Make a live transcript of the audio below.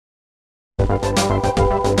Hello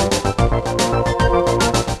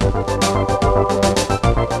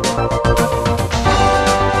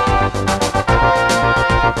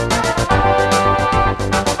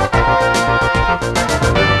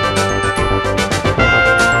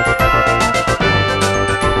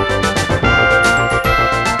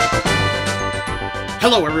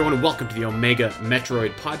everyone and welcome to the Omega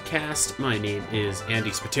Metroid Podcast. My name is Andy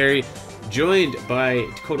Spiteri, joined by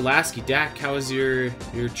Dakota Lasky. Dak, how was your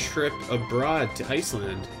trip abroad to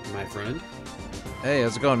Iceland, my friend? Hey,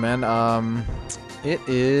 how's it going, man? It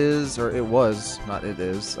is, or it was, not it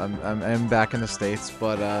is. I'm back in the States,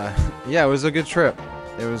 but yeah, it was a good trip.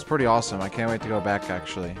 It was pretty awesome. I can't wait to go back,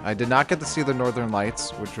 actually. I did not get to see the Northern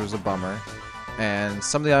Lights, which was a bummer, and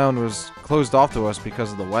some of the island was closed off to us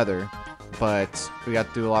because of the weather. But we got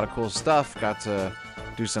to do a lot of cool stuff, got to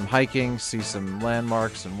do some hiking, see some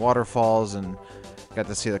landmarks and waterfalls, and got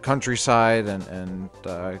to see the countryside, and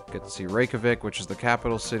get to see Reykjavik, which is the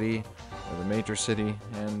capital city, or the major city,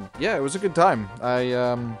 and yeah, it was a good time.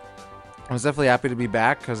 I was definitely happy to be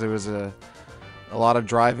back, because it was a lot of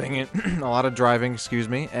driving, excuse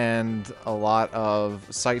me, and a lot of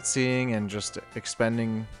sightseeing, and just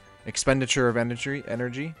expenditure of energy.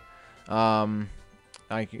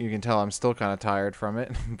 You can tell I'm still kind of tired from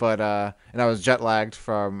it, but and I was jet lagged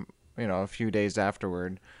from a few days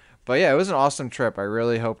afterward. But yeah, it was an awesome trip. I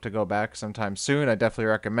really hope to go back sometime soon. I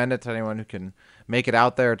definitely recommend it to anyone who can make it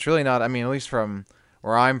out there. It's really not. I mean, at least from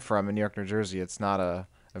where I'm from in New York, New Jersey, it's not a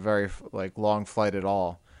very long flight at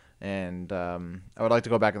all. And I would like to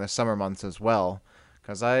go back in the summer months as well,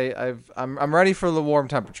 because I'm ready for the warm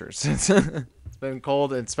temperatures. It's been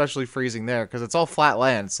cold, and especially freezing there, because it's all flat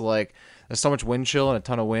land. So there's so much wind chill and a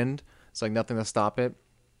ton of wind. It's nothing to stop it.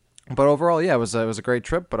 But overall, yeah, it was a great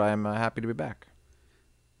trip. But I'm happy to be back.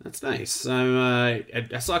 That's nice. I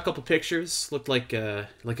saw a couple pictures. Looked like a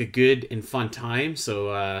good and fun time.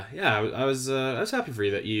 So yeah, I was happy for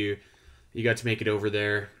you that you got to make it over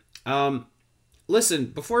there. Listen,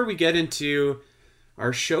 before we get into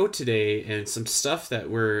our show today and some stuff that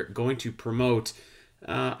we're going to promote,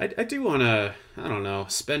 I do want to,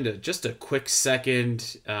 spend just a quick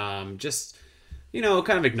second, just, kind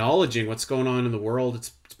of acknowledging what's going on in the world.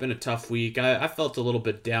 It's been a tough week. I felt a little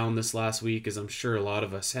bit down this last week, as I'm sure a lot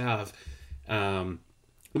of us have. And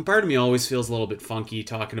part of me always feels a little bit funky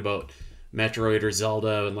talking about Metroid or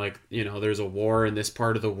Zelda, and there's a war in this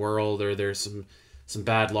part of the world, or there's some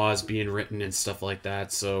bad laws being written and stuff like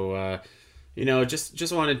that. So,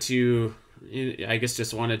 just wanted to,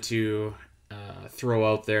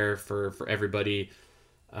 throw out there for everybody,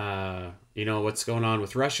 what's going on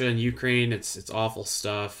with Russia and Ukraine. It's awful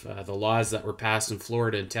stuff. The laws that were passed in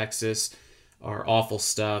Florida and Texas are awful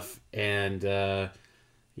stuff, and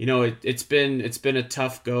it's been a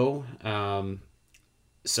tough go.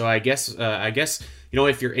 So I guess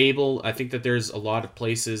if you're able, I think that there's a lot of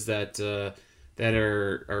places that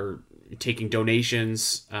are taking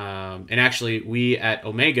donations, and actually we at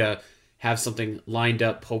Omega have something lined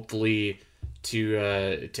up, hopefully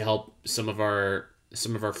to help some of our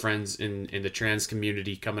friends in the trans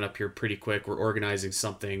community coming up here pretty quick. We're organizing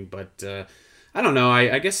something, but I don't know.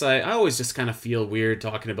 I guess I always just kind of feel weird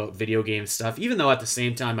talking about video game stuff, even though at the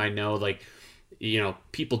same time I know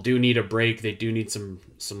people do need a break. They do need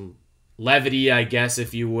some levity, I guess,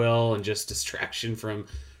 if you will, and just distraction from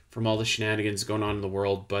all the shenanigans going on in the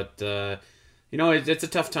world. But it's a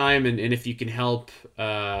tough time, and if you can help,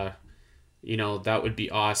 that would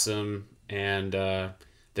be awesome. And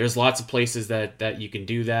there's lots of places that you can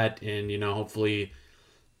do that, and hopefully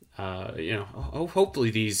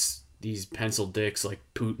hopefully these pencil dicks like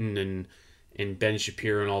Putin and Ben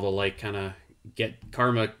Shapiro and all the like kind of get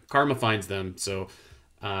karma finds them. So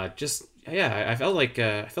I felt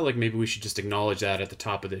like maybe we should just acknowledge that at the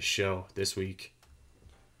top of this show this week.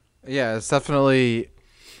 Yeah, it's definitely,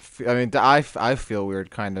 I mean, I feel weird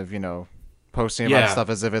kind of posting about stuff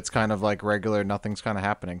as if it's kind of regular, nothing's kind of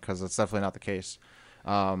happening, because it's definitely not the case.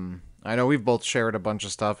 I know we've both shared a bunch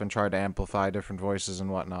of stuff and tried to amplify different voices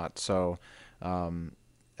and whatnot. So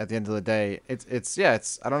at the end of the day, it's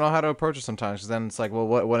I don't know how to approach it sometimes, because then it's well,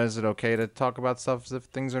 when is it okay to talk about stuff as if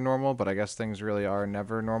things are normal? But I guess things really are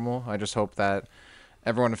never normal. I just hope that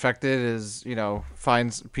everyone affected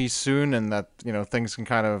finds peace soon, and that things can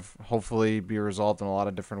kind of hopefully be resolved in a lot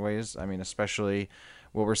of different ways. I mean, especially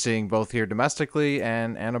what we're seeing both here domestically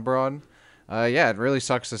and abroad. It really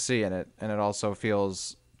sucks to see, and it also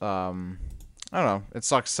feels I don't know. It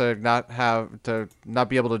sucks to not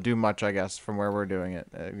be able to do much, I guess, from where we're doing it.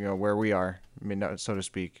 Where we are, I mean, so to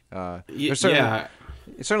speak. There's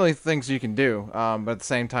certainly things you can do, but at the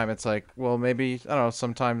same time, it's well, maybe I don't know.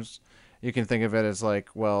 Sometimes you can think of it as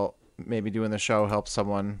well, maybe doing the show helps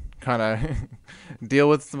someone kind of deal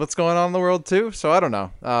with what's going on in the world too. So I don't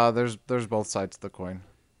know. There's both sides of the coin.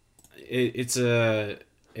 It's a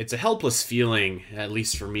helpless feeling, at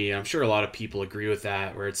least for me. I'm sure a lot of people agree with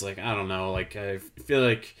that, where it's like, I don't know, like I feel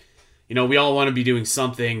like, we all want to be doing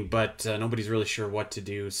something, but nobody's really sure what to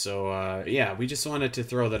do. So yeah, we just wanted to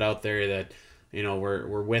throw that out there that,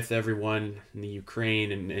 we're with everyone in the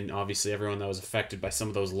Ukraine and obviously everyone that was affected by some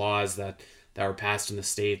of those laws that were passed in the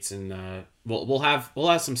States, and we'll have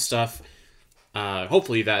some stuff.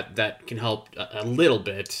 Hopefully that can help a little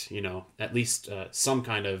bit, at least some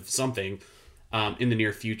kind of something in the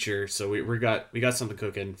near future. So we got something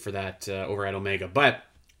cooking for that over at Omega. But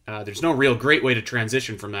there's no real great way to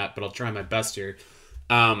transition from that, but I'll try my best here.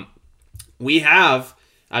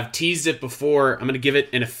 I've teased it before. I'm going to give it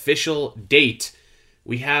an official date.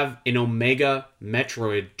 We have an Omega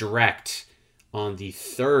Metroid Direct on the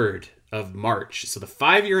 3rd of March. So the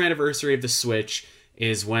 5-year anniversary of the Switch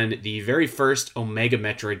is when the very first Omega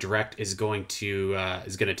Metroid Direct is going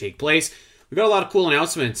to take place. We've got a lot of cool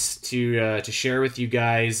announcements to share with you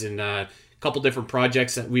guys, and a couple different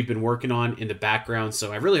projects that we've been working on in the background.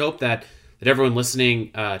 So I really hope that everyone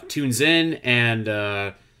listening tunes in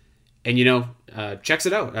and checks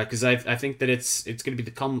it out, because I think that it's going to be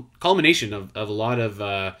the culmination of a lot of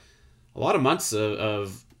months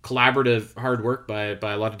of collaborative hard work by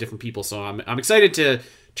a lot of different people. So I'm excited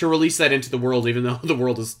to release that into the world, even though the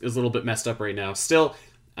world is a little bit messed up right now. Still,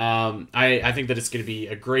 I think that it's going to be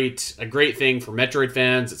a great thing for Metroid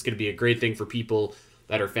fans. It's going to be a great thing for people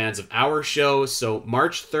that are fans of our show. So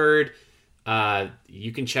March 3rd,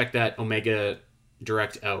 you can check that Omega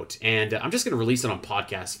Direct out, and I'm just going to release it on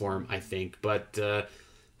podcast form, I think. But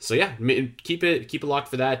so yeah, keep it locked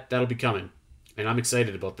for that. That'll be coming, and I'm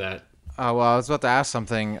excited about that. Well, I was about to ask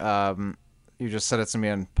something. You just said it's going to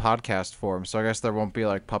be in podcast form, so I guess there won't be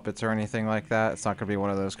like puppets or anything like that. It's not going to be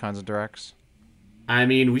one of those kinds of directs. I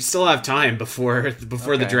mean, we still have time before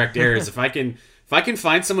the direct airs. If I can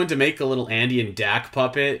find someone to make a little Andy and Dak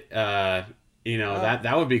puppet, that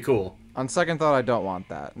would be cool. On second thought, I don't want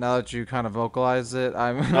that. Now that you kind of vocalize it,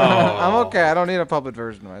 I'm okay. I don't need a puppet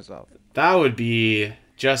version of myself. That would be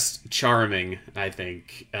just charming, I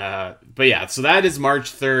think. But yeah, so that is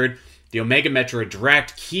March 3rd, the Omega Metroid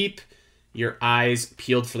Direct. Keep your eyes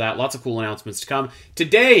peeled for that. Lots of cool announcements to come.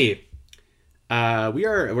 Today,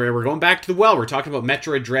 we're going back to the well. We're talking about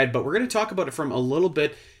Metroid Dread, but we're going to talk about it from a little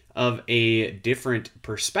bit of a different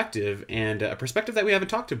perspective, and a perspective that we haven't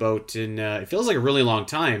talked about in it feels like a really long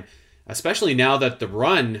time, especially now that the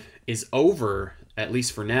run is over, at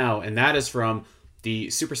least for now, and that is from the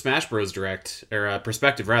Super Smash Bros. Direct, or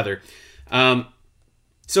perspective, rather.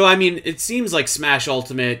 So, I mean, it seems like Smash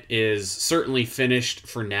Ultimate is certainly finished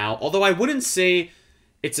for now, although I wouldn't say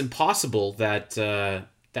it's impossible that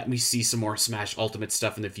we see some more Smash Ultimate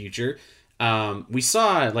stuff in the future. We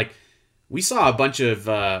saw a bunch of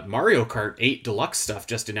Mario Kart 8 Deluxe stuff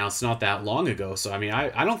just announced not that long ago, so I mean,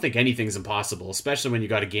 I don't think anything's impossible, especially when you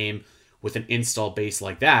got a game with an install base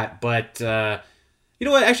like that. But you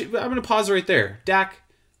know what? Actually, I'm going to pause right there. Dak,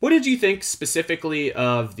 what did you think specifically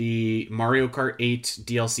of the Mario Kart 8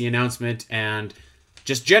 DLC announcement and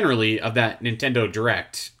just generally of that Nintendo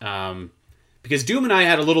Direct? Because Doom and I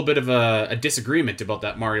had a little bit of a disagreement about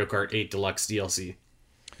that Mario Kart 8 Deluxe DLC.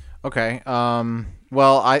 Okay.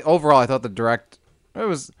 Well, I thought the Direct it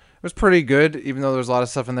was pretty good, even though there was a lot of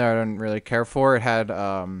stuff in there I didn't really care for. It had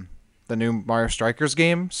the new Mario Strikers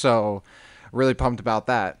game, so really pumped about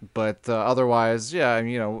that. But otherwise, yeah,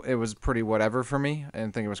 it was pretty whatever for me. I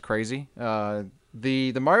didn't think it was crazy.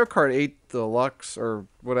 The Mario Kart 8 Deluxe or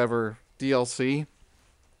whatever DLC.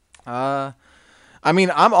 I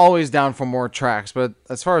mean, I'm always down for more tracks, but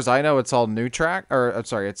as far as I know, it's all new track, or I'm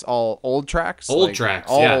sorry, it's all old tracks. Old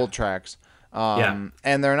tracks. And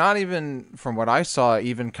they're not even, from what I saw,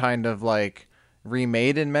 even kind of like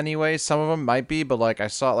remade in many ways. Some of them might be, but like I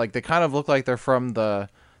saw, like they kind of look like they're from the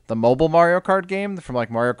mobile Mario Kart game, from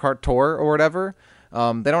like Mario Kart Tour or whatever.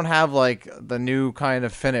 They don't have like the new kind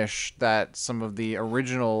of finish that some of the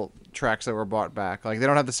original tracks that were brought back. Like they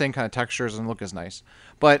don't have the same kind of textures and look as nice.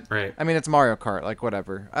 But right. I mean, it's Mario Kart, like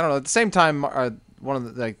whatever. I don't know. At the same time, one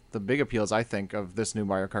of the big appeals I think of this new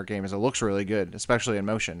Mario Kart game is it looks really good, especially in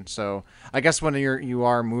motion. So I guess when you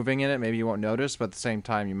are moving in it, maybe you won't notice, but at the same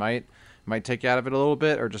time, you might take you out of it a little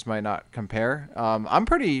bit, or just might not compare. I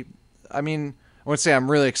wouldn't say I'm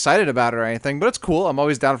really excited about it or anything, but it's cool. I'm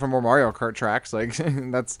always down for more Mario Kart tracks. Like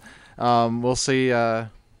that's, we'll see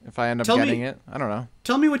if I end up getting it. I don't know.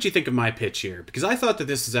 Tell me what you think of my pitch here, because I thought that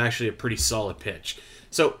this is actually a pretty solid pitch.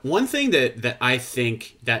 So one thing that I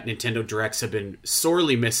think that Nintendo Directs have been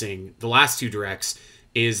sorely missing, the last two Directs,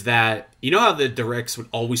 is that, you know how the directs would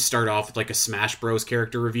always start off with like a Smash Bros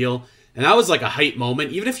character reveal, and that was like a hype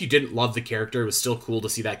moment. Even if you didn't love the character, it was still cool to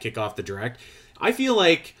see that kick off the direct. I feel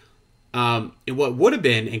like what would have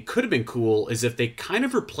been and could have been cool is if they kind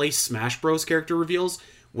of replaced Smash Bros character reveals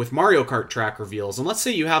with Mario Kart track reveals. And let's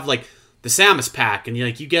say you have like the Samus pack, and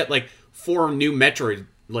you get like 4 new Metroid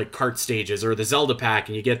like kart stages, or the Zelda pack,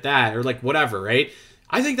 and you get that, or like whatever, right?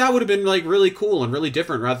 I think that would have been like really cool and really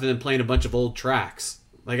different rather than playing a bunch of old tracks.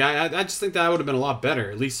 Like I just think that would have been a lot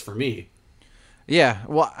better, at least for me. Yeah,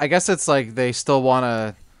 well, I guess it's like they still want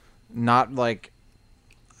to not like,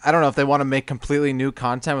 I don't know if they want to make completely new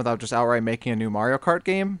content without just outright making a new Mario Kart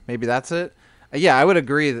game. Maybe that's it. Yeah, I would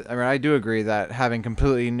agree. I mean, I do agree that having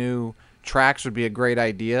completely new tracks would be a great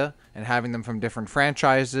idea, and having them from different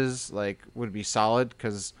franchises like would be solid.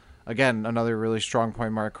 Because again, another really strong point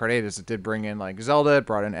of Mario Kart 8 is it did bring in like Zelda, it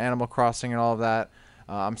brought in Animal Crossing and all of that.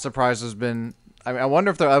 I'm surprised there's been. I mean, I wonder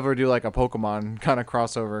if they'll ever do like a Pokemon kind of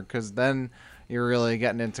crossover, because then you're really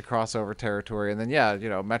getting into crossover territory. And then yeah,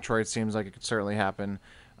 Metroid seems like it could certainly happen.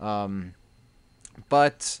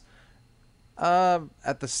 But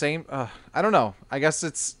at the same, I don't know. I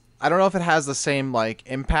guess I don't know if it has the same like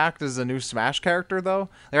impact as the new Smash character though.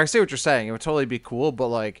 Like I see what you're saying. It would totally be cool, but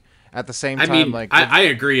like at the same time, I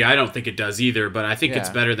agree. I don't think it does either, but I think it's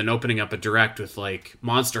better than opening up a direct with like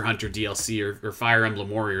Monster Hunter DLC or Fire Emblem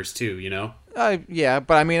Warriors 2, Yeah,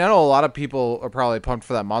 but I mean, I know a lot of people are probably pumped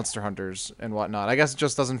for that Monster Hunters and whatnot. I guess it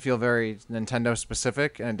just doesn't feel very Nintendo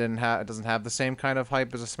specific, and it doesn't have the same kind of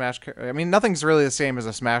hype as a Smash. I mean, nothing's really the same as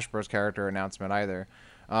a Smash Bros. Character announcement either.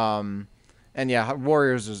 And yeah,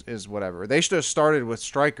 Warriors is whatever. They should have started with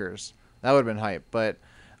Strikers. That would have been hype. But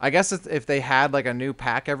I guess if they had like a new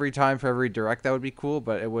pack every time for every direct, that would be cool.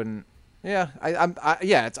 But it wouldn't. Yeah,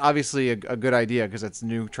 yeah, it's obviously a good idea because it's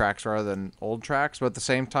new tracks rather than old tracks. But at the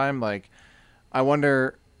same time, like, I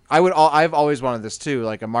wonder. I've always wanted this too,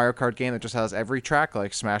 like a Mario Kart game that just has every track,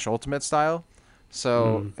 like Smash Ultimate style.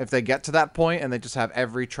 So if they get to that point and they just have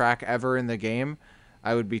every track ever in the game,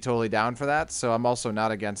 I would be totally down for that. So I'm also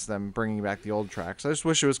not against them bringing back the old tracks. I just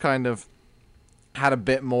wish it was kind of had a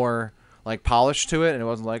bit more like polish to it, and it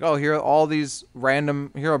wasn't like, oh, here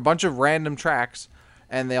are a bunch of random tracks,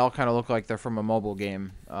 and they all kind of look like they're from a mobile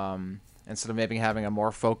game. Instead of maybe having a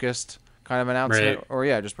more focused kind of announcement, right. Or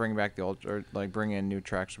yeah, just bringing back the old, or like bringing in new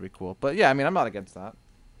tracks would be cool. But yeah, I mean, I'm not against that.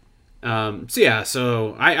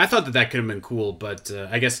 So I thought that could have been cool, but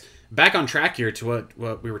I guess back on track here to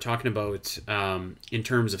what we were talking about in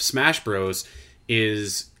terms of Smash Bros.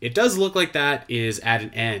 Is it does look like that is at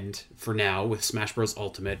an end for now with Smash Bros.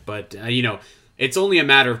 Ultimate, but it's only a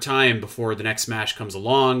matter of time before the next Smash comes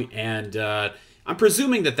along, and I'm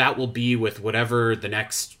presuming that will be with whatever the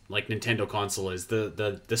next like Nintendo console is,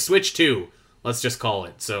 the Switch 2, let's just call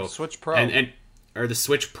it. So Switch Pro or the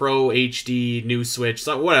Switch Pro HD, new Switch,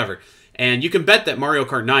 so whatever. And you can bet that Mario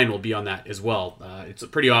Kart 9 will be on that as well. It's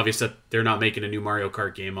pretty obvious that they're not making a new Mario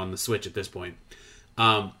Kart game on the Switch at this point.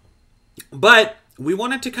 But we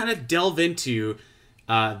wanted to kind of delve into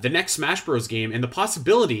the next Smash Bros. Game and the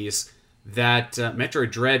possibilities that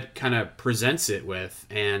Metroid Dread kind of presents it with.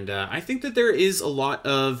 And I think that there is a lot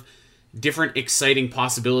of different exciting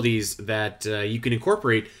possibilities that you can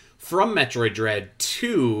incorporate from Metroid Dread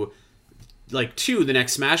to the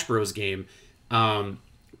next Smash Bros. Game.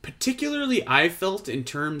 Particularly, I felt in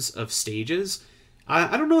terms of stages.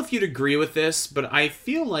 I don't know if you'd agree with this, but I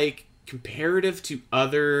feel like comparative to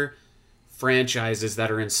other franchises that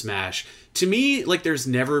are in Smash, to me, like, there's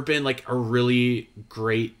never been like a really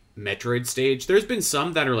great Metroid stage. There's been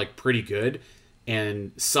some that are like pretty good,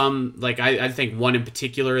 and some, like, I think one in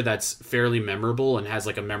particular that's fairly memorable and has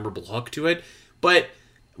like a memorable hook to it. But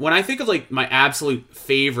when I think of like my absolute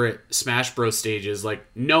favorite Smash Bros. Stages, like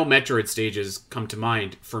no Metroid stages come to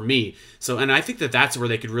mind for me. So, and I think that that's where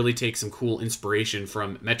they could really take some cool inspiration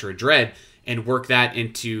from Metroid Dread and work that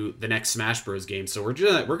into the next Smash Bros. Game. So we're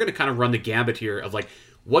going to kind of run the gambit here of like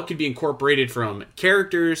what could be incorporated from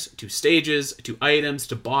characters to stages to items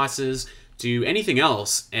to bosses to anything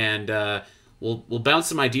else, and we'll bounce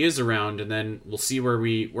some ideas around, and then we'll see where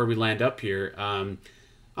we land up here.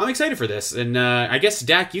 I'm excited for this, and I guess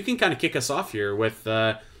Dak, you can kind of kick us off here with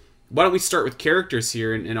why don't we start with characters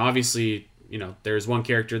here, and obviously there's one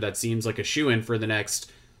character that seems like a shoo-in for the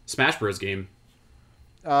next Smash Bros. Game.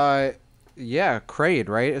 Yeah, Kraid,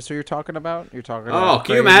 right? Is what you're talking about? You're talking about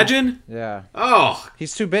can you imagine? Yeah. Oh.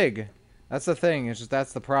 He's too big. That's the thing. It's just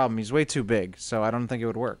that's the problem. He's way too big, so I don't think it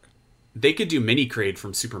would work. They could do Mini Kraid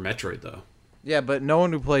from Super Metroid, though. Yeah, but no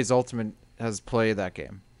one who plays Ultimate has played that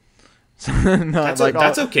game.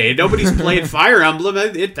 That's okay. Nobody's played Fire Emblem.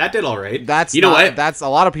 That did all right. What? That's a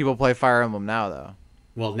lot of people play Fire Emblem now, though.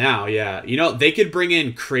 Well, now, yeah. You know, they could bring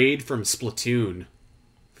in Kraid from Splatoon.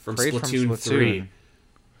 From Kraid from Splatoon Splatoon. 3.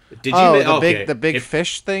 Did you Oh, okay. the big If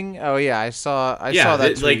fish thing. Oh yeah, I yeah, saw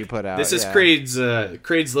that tweet like you put out. this is Yeah,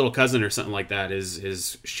 Kraid's little cousin or something like that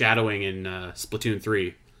is shadowing in Splatoon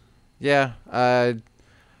 3. yeah.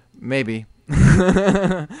 Maybe.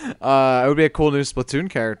 It would be a cool new Splatoon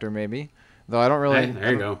character, maybe. Though I don't really. Hey,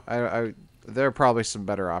 there you go. There are probably some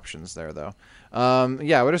better options there, though.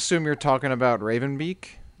 Yeah, I would assume you're talking about Ravenbeak.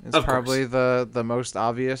 It's Of probably course. the most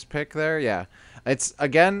obvious pick there. Yeah, it's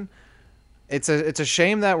again. It's a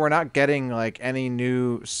shame that we're not getting like any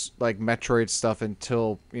new like Metroid stuff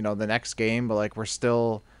until the next game. But like we're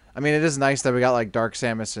still. I mean, it is nice that we got like Dark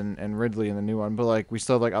Samus and Ridley in the new one, but like we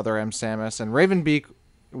still have like other M Samus and Ravenbeak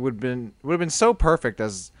would have been so perfect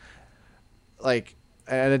as like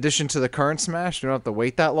in addition to the current Smash. You don't have to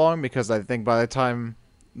wait that long because I think by the time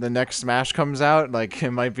the next Smash comes out, like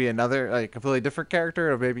it might be another like completely different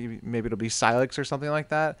character, or maybe it'll be Silex or something like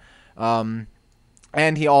that. Um,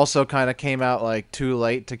 and he also kind of came out like too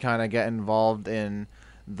late to kind of get involved in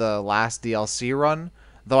the last DLC run.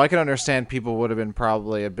 Though I can understand people would have been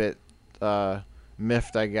probably a bit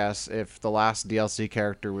miffed, I guess, if the last DLC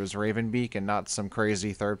character was Ravenbeak and not some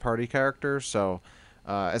crazy third-party character. So,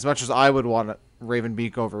 as much as I would want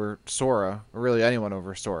Ravenbeak over Sora, or really anyone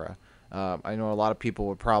over Sora, I know a lot of people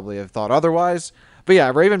would probably have thought otherwise. But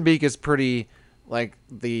yeah, Ravenbeak is pretty like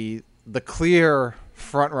the clear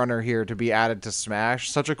front runner here to be added to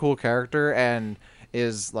Smash. Such a cool character and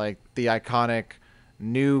is like the iconic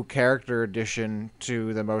new character addition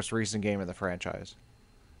to the most recent game of the franchise.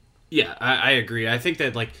 Yeah, I agree. I think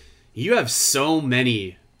that like you have so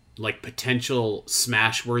many like potential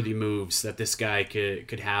smash worthy moves that this guy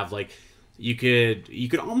could have. Like you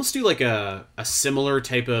could almost do like a similar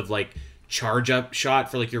type of like charge up shot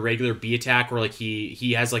for like your regular B attack where like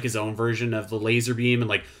he has like his own version of the laser beam and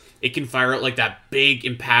like it can fire out like that big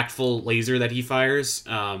impactful laser that he fires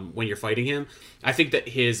when you're fighting him. I think that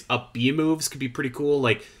his up B moves could be pretty cool.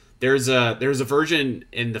 Like there's a version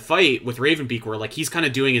in the fight with Ravenbeak where like he's kind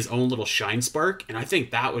of doing his own little shine spark, and I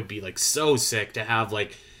think that would be like so sick to have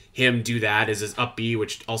like him do that as his up B,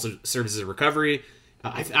 which also serves as a recovery.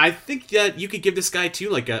 I think that you could give this guy too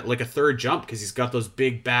like a third jump because he's got those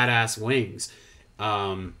big badass wings.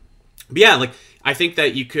 But yeah, like I think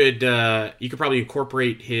that you could probably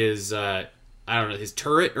incorporate his I don't know, his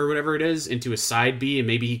turret or whatever it is into a side B, and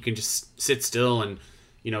maybe he can just sit still and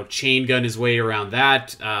chain gun his way around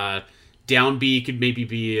that. Down B could maybe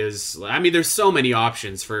be his. I mean, there's so many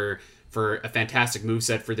options for a fantastic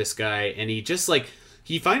moveset for this guy, and he just like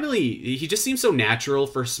he just seems so natural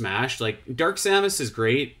for Smash. Like Dark Samus is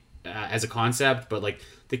great as a concept, but like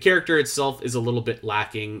the character itself is a little bit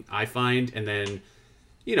lacking, I find. And then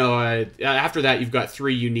after that, you've got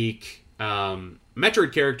three unique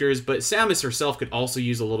Metroid characters, but Samus herself could also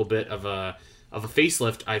use a little bit of a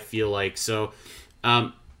facelift, I feel like. So,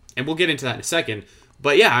 and we'll get into that in a second.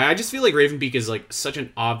 But yeah, I just feel like Ravenbeak is like such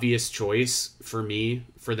an obvious choice for me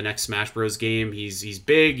for the next Smash Bros. Game. He's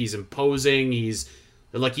big, he's imposing, he's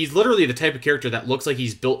literally the type of character that looks like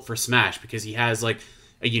he's built for Smash because he has like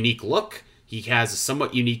a unique look. He has a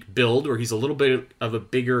somewhat unique build where he's a little bit of a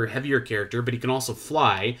bigger, heavier character, but he can also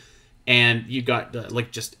fly. And you got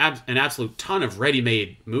an absolute ton of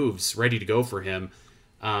ready-made moves ready to go for him.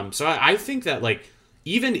 So I think that like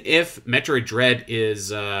even if Metroid Dread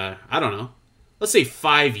is I don't know, let's say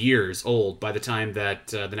 5 years old by the time that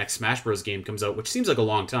the next Smash Bros. Game comes out, which seems like a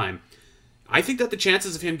long time, I think that the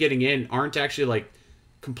chances of him getting in aren't actually like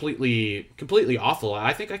completely awful.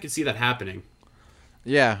 I think I could see that happening.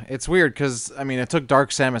 Yeah, it's weird because I mean it took Dark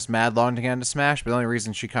Samus mad long to get into Smash, but the only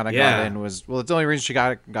reason she kind of got in was the only reason she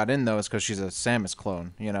got in though is because she's a Samus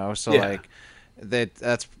clone, So like they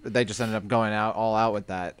just ended up going all out with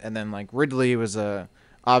that, and then like Ridley was a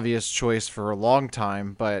obvious choice for a long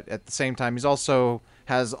time, but at the same time he's also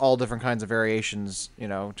has all different kinds of variations, in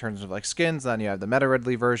terms of like skins. Then you have the Meta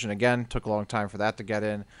Ridley version again, took a long time for that to get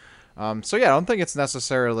in. So yeah, I don't think it's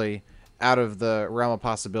necessarily out of the realm of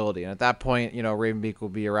possibility. And at that point, Ravenbeak will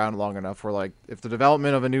be around long enough where, like, if the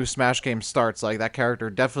development of a new Smash game starts, like, that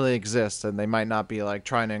character definitely exists, and they might not be, like,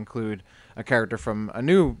 trying to include a character from a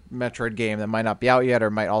new Metroid game that might not be out yet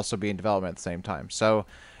or might also be in development at the same time. So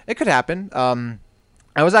it could happen.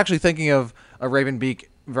 I was actually thinking of a Ravenbeak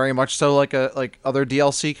very much so like other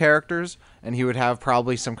DLC characters, and he would have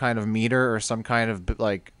probably some kind of meter or some kind of,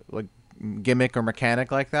 like gimmick or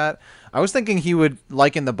mechanic like that. I was thinking he would,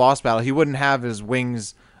 like in the boss battle, he wouldn't have his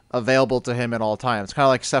wings available to him at all times. Kind of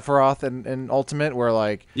like Sephiroth in Ultimate, where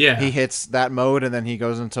like Yeah. he hits that mode and then he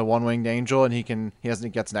goes into One Winged Angel and he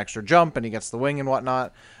gets an extra jump and he gets the wing and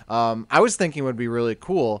whatnot. I was thinking would be really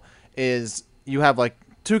cool is you have like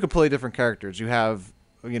two completely different characters. You have,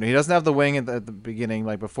 he doesn't have the wing at the beginning,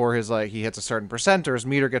 like before his like he hits a certain percent or his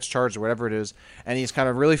meter gets charged or whatever it is, and he's kind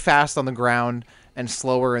of really fast on the ground and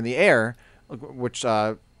slower in the air, which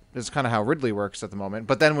is kind of how Ridley works at the moment.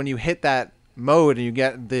 But then when you hit that mode and you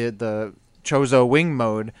get the Chozo wing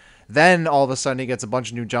mode, then all of a sudden he gets a bunch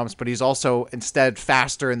of new jumps, but he's also instead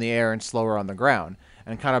faster in the air and slower on the ground,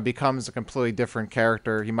 and kind of becomes a completely different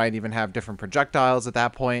character. He might even have different projectiles at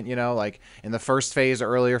that point, like in the first phase or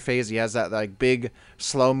earlier phase he has that like big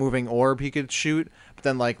slow moving orb he could shoot, but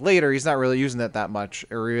then like later he's not really using it that much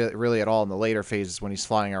or really at all in the later phases when he's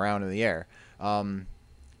flying around in the air.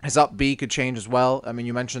 His up B could change as well. I mean,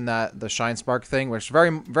 you mentioned that the Shine Spark thing, which is very,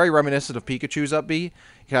 very reminiscent of Pikachu's up B.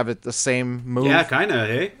 You have it the same move. Yeah, kind of,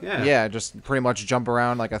 hey? Yeah. Yeah, just pretty much jump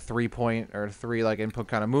around like a 3-point or 3 like input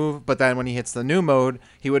kind of move. But then when he hits the new mode,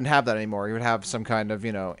 he wouldn't have that anymore. He would have some kind of,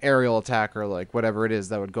 aerial attack or like whatever it is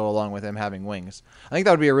that would go along with him having wings. I think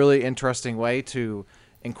that would be a really interesting way to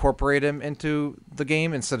incorporate him into the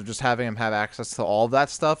game instead of just having him have access to all of that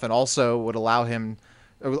stuff, and also would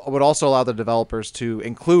also allow the developers to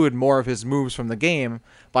include more of his moves from the game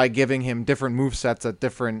by giving him different move sets at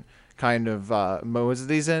different kind of modes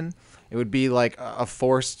that he's in. It would be like a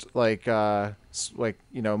forced multi-character,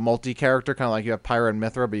 kind of like you have Pyra and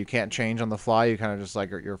Mithra, but you can't change on the fly. You kind of just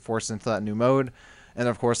like you're forced into that new mode. And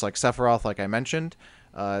of course, like Sephiroth, like I mentioned,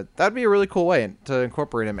 that'd be a really cool way to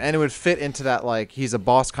incorporate him, and it would fit into that like he's a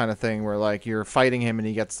boss kind of thing where like you're fighting him and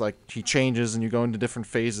he changes and you go into different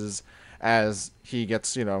phases as he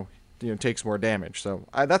gets, takes more damage. So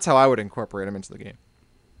that's how I would incorporate him into the game.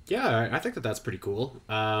 Yeah, I think that's pretty cool.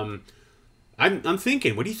 I'm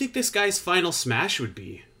thinking, what do you think this guy's final smash would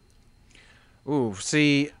be? Ooh,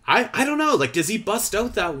 see, I don't know. Like, does he bust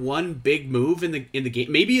out that one big move in the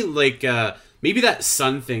game? Maybe like maybe that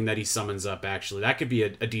sun thing that he summons up. Actually, that could be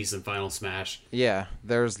a decent final smash. Yeah,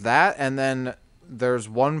 there's that, and then there's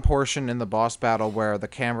one portion in the boss battle where the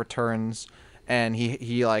camera turns and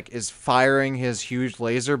he like is firing his huge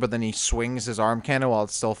laser, but then he swings his arm cannon while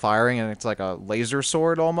it's still firing, and it's like a laser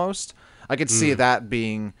sword almost. I could see that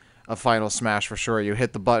being a final smash for sure. You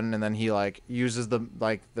hit the button and then he like uses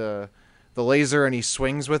the laser and he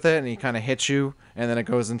swings with it and he kind of hits you, and then it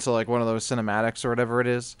goes into like one of those cinematics or whatever it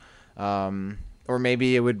is. Or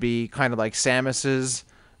maybe it would be kind of like Samus's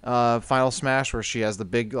final smash where she has the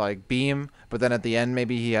big like beam, but then at the end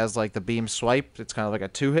maybe he has like the beam swipe. It's kind of like a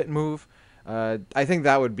 2-hit move. I think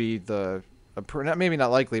that would be maybe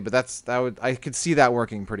not likely, but I could see that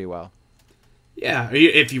working pretty well. Yeah,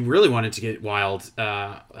 if you really wanted to get wild,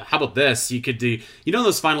 how about this? You could do,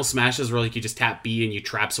 those final smashes where like you just tap B and you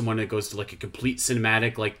trap someone and it goes to like a complete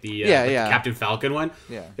cinematic, like the Captain Falcon one.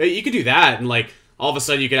 Yeah, you could do that, and like all of a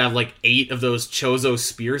sudden you could have like 8 of those Chozo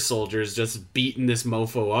spear soldiers just beating this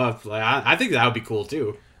mofo up. Like I think that would be cool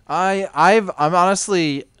too. I'm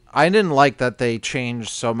honestly, I didn't like that they changed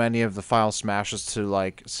so many of the final smashes to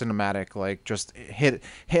like cinematic, like just hit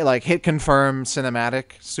confirm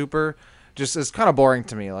cinematic super. Just is kind of boring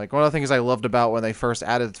to me. Like one of the things I loved about when they first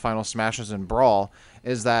added the final smashes in Brawl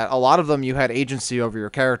is that a lot of them you had agency over your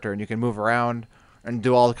character and you can move around and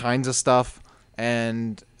do all kinds of stuff,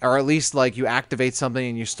 or at least like you activate something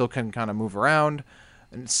and you still can kind of move around.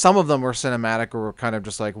 And some of them were cinematic or were kind of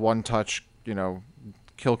just like one touch,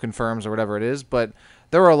 kill confirms or whatever it is, but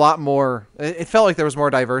there were a lot more. It felt like there was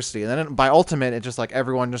more diversity. And then by Ultimate, it just like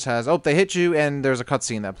everyone just has, they hit you and there's a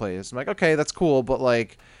cutscene that plays. I'm like, okay, that's cool, but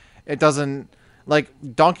like it doesn't, like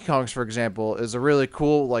Donkey Kong's, for example, is a really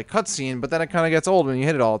cool like cutscene, but then it kind of gets old when you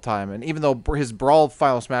hit it all the time. And even though his Brawl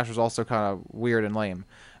final smash was also kind of weird and lame,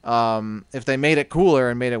 if they made it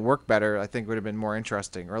cooler and made it work better, I think it would have been more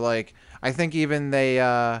interesting. Or like I think even they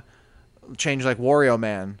changed like Wario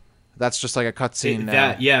Man. That's just like a cutscene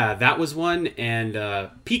now. That was one, and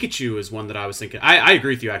Pikachu is one that I was thinking. I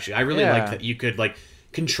agree with you actually. I really like that you could like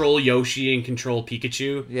control Yoshi and control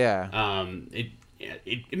Pikachu. Yeah.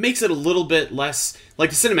 It makes it a little bit less,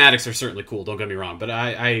 like the cinematics are certainly cool, don't get me wrong, but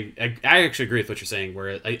I actually agree with what you're saying,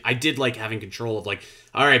 where I did like having control of like,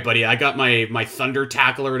 all right buddy, I got my thunder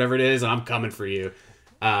tackle or whatever it is and I'm coming for you.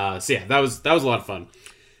 So yeah, that was a lot of fun.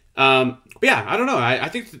 But yeah, I don't know, I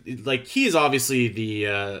think like he is obviously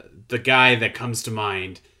the guy that comes to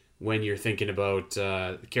mind when you're thinking about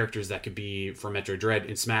characters that could be for Metroid Dread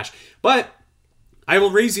in Smash. But I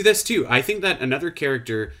will raise you this too. I think that another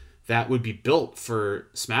character that would be built for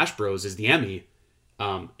Smash Bros is the Emmy.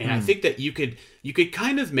 And I think that you could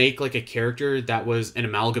kind of make like a character that was an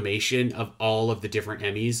amalgamation of all of the different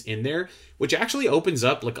Emmys in there, which actually opens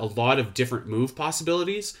up like a lot of different move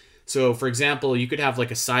possibilities. So, for example, you could have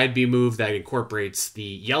like a side B move that incorporates the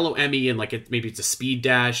yellow Emmy and like maybe it's a speed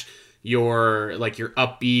dash. Your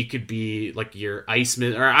up B could be like your ice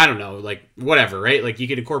missile, or I don't know, like whatever, right? Like you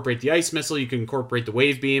could incorporate the ice missile, you can incorporate the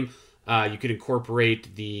wave beam, you could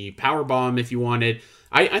incorporate the power bomb if you wanted.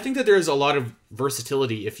 I think that there's a lot of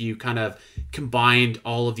versatility if you kind of combined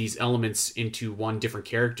all of these elements into one different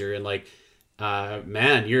character. And like,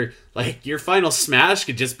 man, your final smash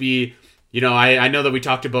could just be, I know that we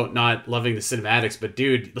talked about not loving the cinematics, but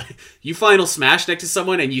dude, like, you final smash next to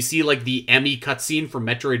someone and you see like the Emmy cutscene from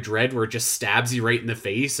Metroid Dread where it just stabs you right in the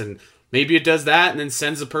face, and maybe it does that and then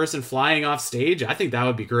sends a person flying off stage. I think that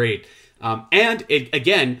would be great. And it,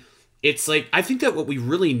 again, it's like, I think that what we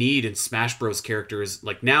really need in Smash Bros. Characters,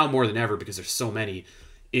 like now more than ever, because there's so many,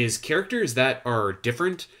 is characters that are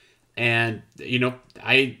different. And,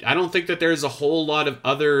 I don't think that there's a whole lot of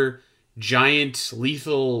other giant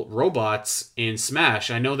lethal robots in Smash.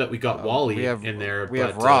 I know that we got Wally in there. We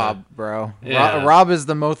have Rob, bro. Yeah. Rob is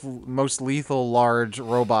the most lethal large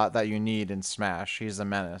robot that you need in Smash. He's a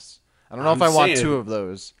menace. I don't know if I want two of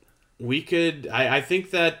those. We could. I think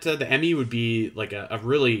that the Emmy would be like a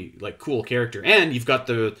really like cool character, and you've got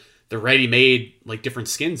the ready-made like different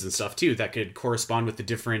skins and stuff too that could correspond with the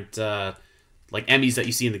different like Emmys that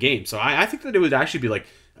you see in the game. So I think that it would actually be like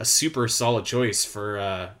a super solid choice for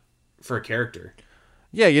a character.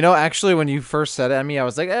 Yeah, actually, when you first said Emmy, I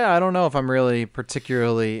was like, I don't know if I'm really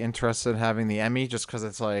particularly interested in having the Emmy, just because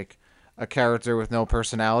it's like a character with no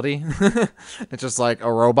personality. It's just like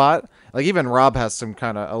a robot. Like even Rob has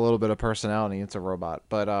a little bit of personality. It's a robot.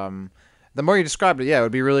 But the more you described it, yeah, it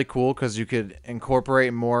would be really cool because you could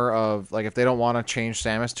incorporate more of, like, if they don't want to change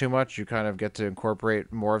Samus too much, you kind of get to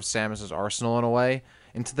incorporate more of Samus's arsenal in a way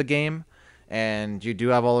into the game. And you do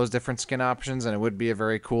have all those different skin options, and it would be a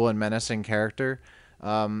very cool and menacing character.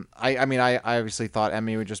 I obviously thought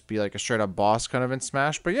Emmy would just be like a straight up boss kind of in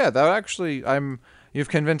Smash, but yeah, that would actually, you've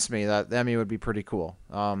convinced me that Emmy would be pretty cool.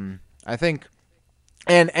 I think,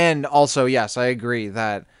 and also, yes, I agree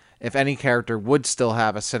that if any character would still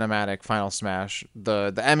have a cinematic Final Smash,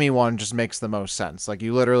 the Emmy one just makes the most sense. Like,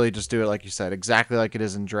 you literally just do it, like you said, exactly like it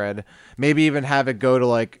is in Dread. Maybe even have it go to,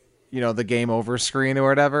 like, the game over screen or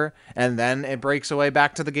whatever, and then it breaks away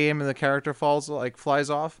back to the game and the character flies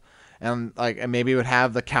off. And maybe it would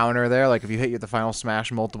have the counter there. Like, if you hit the Final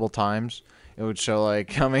Smash multiple times, it would show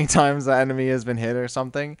like how many times the enemy has been hit or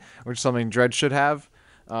something, which is something Dread should have.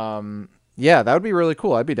 Yeah, that would be really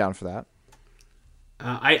cool. I'd be down for that.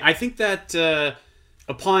 I think that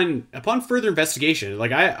upon further investigation,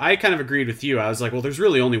 like I kind of agreed with you. I was like, well, there's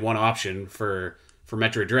really only one option for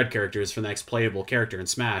Metroid Dread characters for the next playable character in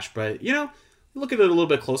Smash. But look at it a little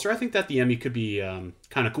bit closer. I think that the Emmy could be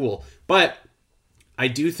kind of cool. But I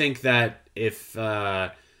do think that if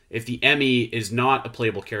the Emmy is not a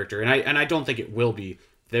playable character, and I don't think it will be,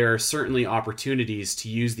 there are certainly opportunities to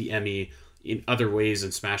use the Emmy in other ways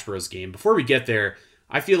in Smash Bros. Game. Before we get there,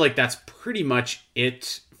 I feel like that's pretty much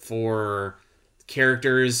it for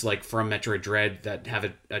characters like from Metroid Dread that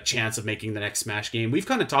have a chance of making the next Smash game. We've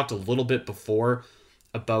kind of talked a little bit before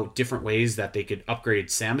about different ways that they could upgrade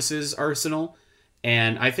Samus's arsenal,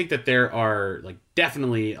 and I think that there are like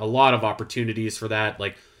definitely a lot of opportunities for that.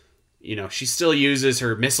 Like, she still uses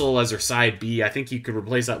her missile as her side B. I think you could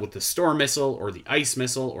replace that with the storm missile or the ice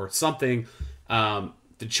missile or something.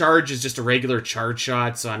 The charge is just a regular charge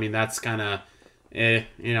shot, so I mean that's kind of it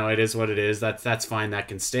is what it is. That's fine. That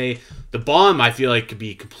can stay. The bomb, I feel like, could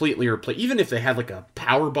be completely replaced. Even if they had like a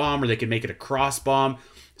power bomb, or they could make it a cross bomb,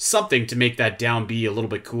 something to make that down B a little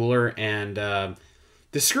bit cooler. And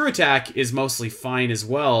the screw attack is mostly fine as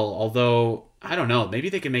well. Although I don't know, maybe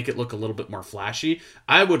they can make it look a little bit more flashy.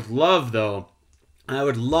 I would love to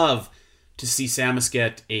see Samus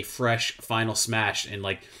get a fresh Final Smash and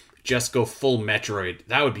like just go full Metroid.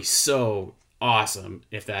 That would be so awesome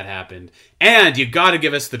if that happened. And you got to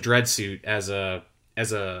give us the Dread suit as a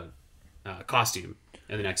costume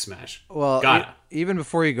in the next Smash. Well, even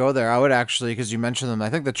before you go there, I would actually, because you mentioned them,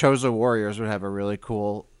 I think the Chozo Warriors would have a really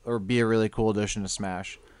cool addition to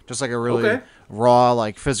Smash. Just like a really raw,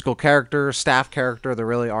 like, physical character, staff character. There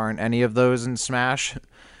really aren't any of those in Smash.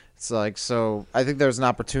 It's like, so I think there's an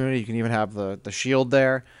opportunity. You can even have the shield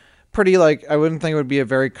there. Pretty, like, I wouldn't think it would be a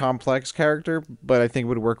very complex character, but I think it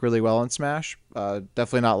would work really well in Smash.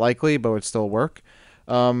 Definitely not likely, but would still work.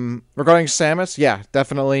 Regarding Samus, yeah,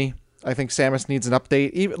 definitely. I think Samus needs an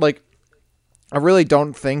update. Even, like, I really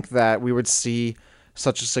don't think that we would see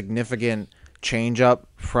such a significant change up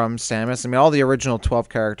from Samus. I mean, all the original 12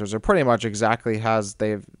 characters are pretty much exactly as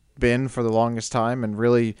they've been for the longest time, and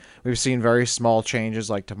really we've seen very small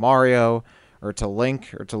changes like to Mario or to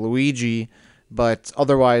Link or to Luigi, but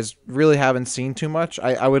otherwise really haven't seen too much.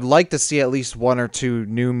 I would like to see at least one or two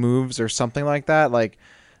new moves or something like that, like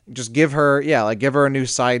just give her a new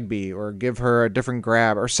side B or give her a different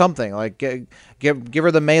grab or something, like give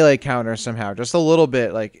her the melee counter somehow, just a little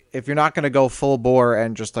bit. Like if you're not going to go full bore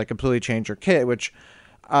and just like completely change her kit, which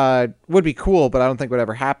would be cool, but I don't think would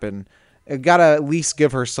ever happen. It gotta at least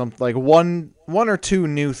give her some, like one or two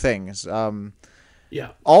new things.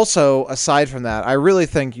 Yeah. Also, aside from that, I really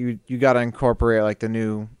think you gotta incorporate like the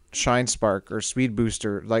new Shine Spark or Speed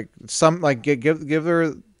Booster, like some like give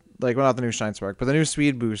her, like, well, not the new Shine Spark, but the new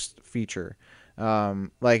Speed Boost feature.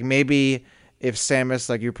 Like maybe if Samus,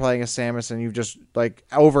 like you're playing as Samus and you just like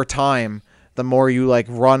over time, the more you like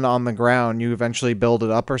run on the ground, you eventually build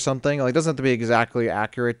it up or something. Like it doesn't have to be exactly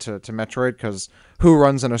accurate to Metroid, because who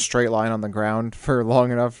runs in a straight line on the ground for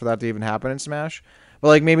long enough for that to even happen in Smash? But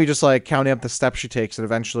like maybe just like counting up the steps she takes and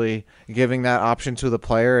eventually giving that option to the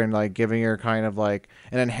player and like giving her kind of like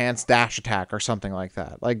an enhanced dash attack or something like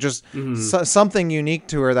that. Like just something unique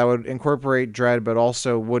to her that would incorporate Dread, but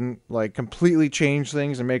also wouldn't like completely change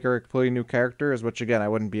things and make her a completely new character. Which again, I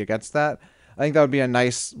wouldn't be against that. I think that would be a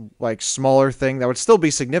nice, like, smaller thing that would still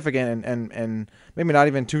be significant and maybe not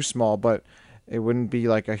even too small, but it wouldn't be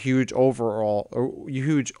like a huge overhaul.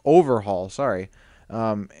 Sorry,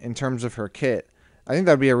 in terms of her kit. I think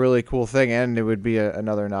that'd be a really cool thing, and it would be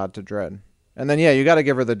another nod to Dread. And then you got to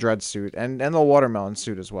give her the Dread suit and the watermelon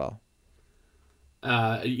suit as well.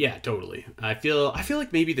 Yeah, totally. I feel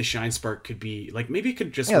like maybe the Shine Spark could be like, maybe it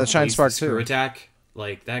could just the Shine Spark screw too. Attack.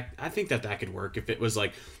 Like that, I think that could work if it was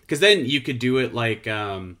like, because then you could do it like,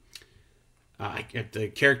 the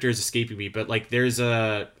character is escaping me, but like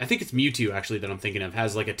I think it's Mewtwo actually that I'm thinking of,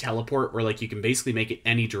 has like a teleport where like you can basically make it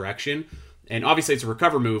any direction, and obviously it's a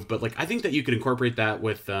recover move, but like I think that you could incorporate that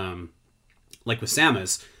with like with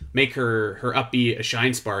Samus, make her up be a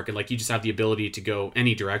Shine Spark, and like you just have the ability to go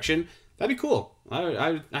any direction. That'd be cool.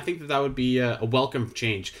 I think that would be a welcome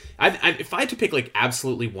change. If I had to pick like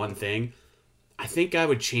absolutely one thing, I think I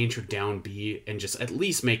would change her down B and just at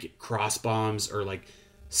least make it cross bombs or like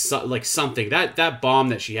something. That bomb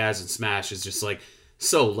that she has in Smash is just like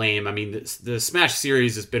so lame. I mean, the Smash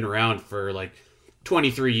series has been around for like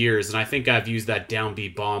 23 years, and I think I've used that down B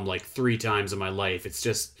bomb like 3 times in my life. It's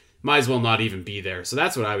just might as well not even be there. So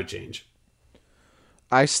that's what I would change.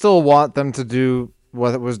 I still want them to do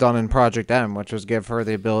what was done in Project M, which was give her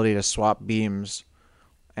the ability to swap beams.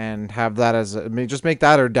 And have that as just make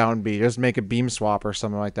that her down B. Just make a beam swap or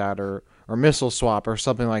something like that, or missile swap or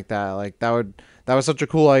something like that. Like that was such a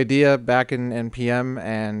cool idea back in NPM,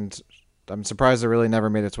 and I'm surprised it really never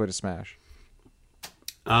made its way to Smash.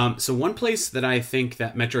 So one place that I think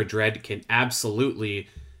that Metroid Dread can absolutely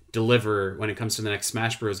deliver when it comes to the next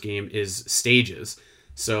Smash Bros. Game is stages.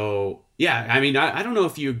 So yeah, I mean, I don't know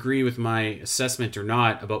if you agree with my assessment or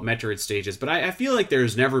not about Metroid stages, but I feel like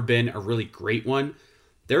there's never been a really great one.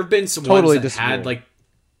 There have been some ones that had like...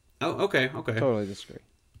 Oh, okay. Totally disagree.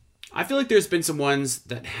 I feel like there's been some ones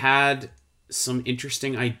that had some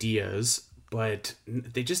interesting ideas, but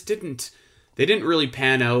they just didn't... They didn't really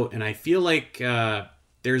pan out, and I feel like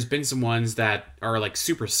there's been some ones that are like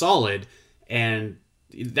super solid, and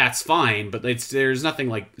that's fine, but there's nothing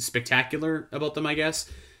like spectacular about them, I guess.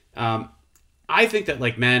 I think that,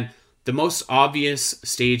 like, man, the most obvious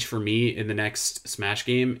stage for me in the next Smash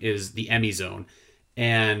game is the Emmy Zone.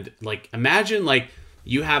 And like, imagine like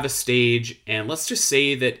you have a stage, and let's just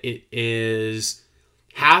say that it is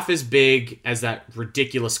half as big as that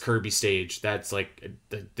ridiculous Kirby stage. That's like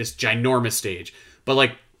this ginormous stage. But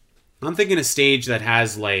like, I'm thinking a stage that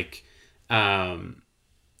has like a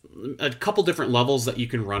couple different levels that you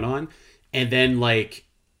can run on, and then like,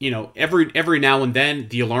 you know, every now and then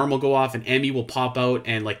the alarm will go off and Emmy will pop out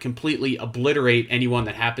and like completely obliterate anyone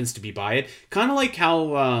that happens to be by it. Kind of like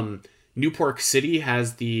how Newport City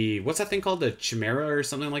has what's that thing called? The Chimera or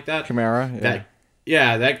something like that? Chimera,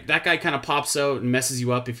 yeah. That guy kind of pops out and messes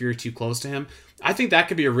you up if you're too close to him. I think that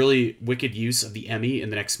could be a really wicked use of the Emmy in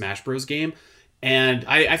the next Smash Bros. Game. And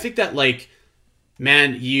I think that, like,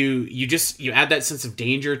 man, you add that sense of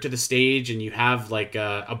danger to the stage, and you have like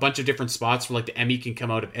a bunch of different spots where like the Emmy can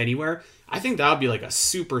come out of anywhere. I think that would be like a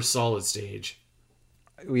super solid stage.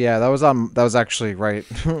 Yeah, that was actually right.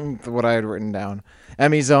 What I had written down.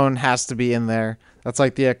 Emmy Zone has to be in there. That's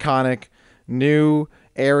like the iconic new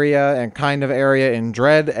area and kind of area in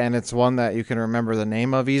Dread, and it's one that you can remember the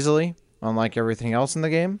name of easily, unlike everything else in the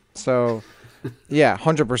game. So, yeah,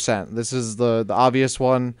 100%. This is the obvious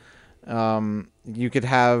one. You could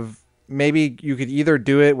have, maybe you could either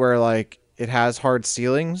do it where like it has hard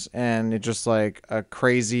ceilings and it just like a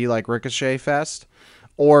crazy like ricochet fest,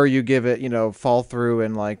 or you give it, fall through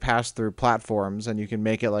and like pass through platforms, and you can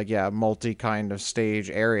make it like, yeah, multi kind of stage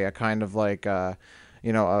area, kind of like a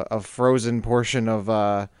frozen portion of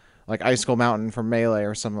like Ice Skull Mountain from Melee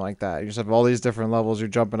or something like that. You just have all these different levels you're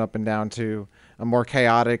jumping up and down to. A more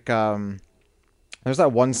chaotic there's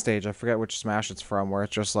that one stage, I forget which Smash it's from, where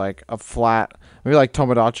it's just like a flat, maybe like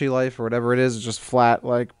Tomodachi Life or whatever it is, it's just flat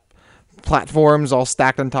like platforms all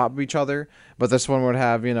stacked on top of each other. But this one would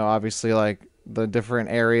have, obviously like the different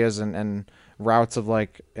areas and routes of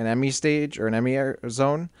like an Emmy stage or an Emmy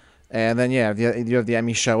zone. And then, yeah, you have the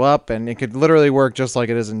Emmy show up, and it could literally work just like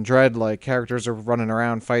it is in Dread. Like, characters are running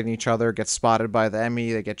around fighting each other, get spotted by the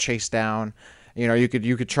Emmy, they get chased down. You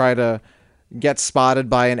could try to get spotted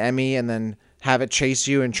by an Emmy and then have it chase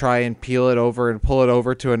you and try and peel it over and pull it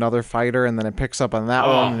over to another fighter, and then it picks up on that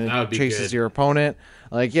one and it chases your opponent.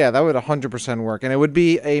 Like, yeah, that would 100% work. And it would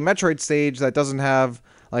be a Metroid stage that doesn't have,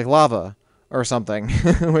 like, lava or something,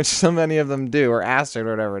 which so many of them do, or acid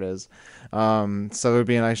or whatever it is. So it would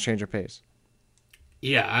be a nice change of pace.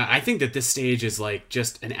 Yeah, I think that this stage is, like,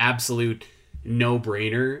 just an absolute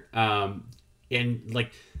no-brainer. And,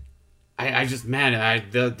 like, I just, man,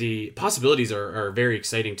 the possibilities are very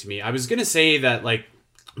exciting to me. I was going to say that, like,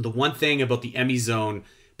 the one thing about the Emmy Zone,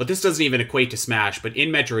 but this doesn't even equate to Smash, but in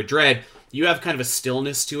Metroid Dread, you have kind of a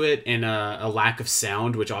stillness to it and a lack of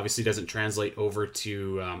sound, which obviously doesn't translate over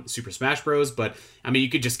to Super Smash Bros. But, I mean, you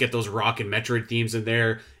could just get those rock and Metroid themes in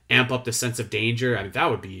there, amp up the sense of danger. I mean, that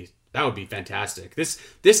would be fantastic.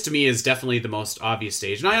 This to me is definitely the most obvious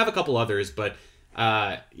stage. And I have a couple others, but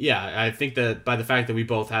yeah, I think that by the fact that we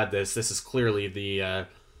both had this is clearly the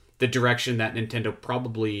direction that Nintendo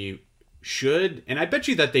probably should, and I bet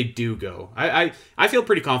you that they do go. I feel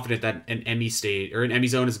pretty confident that an Emmy state or an Emmy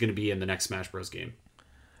zone is going to be in the next Smash Bros. Game.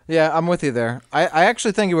 Yeah, I'm with you there. I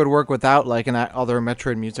actually think it would work without like an other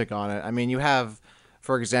Metroid music on it. I mean, you have,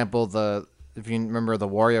 for example, if you remember the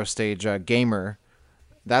Wario stage, Gamer.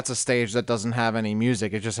 That's a stage that doesn't have any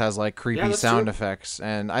music. It just has like creepy sound effects,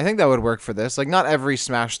 and I think that would work for this. Like, not every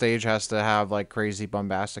Smash stage has to have like crazy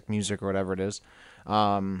bombastic music or whatever it is.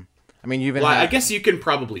 I mean, I guess you can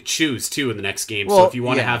probably choose too in the next game. So if you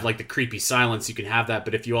want to have like the creepy silence, you can have that.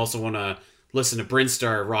 But if you also want to listen to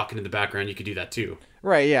Brinstar rocking in the background, you could do that too.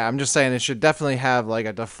 Right? Yeah, I'm just saying it should definitely have like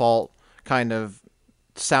a default kind of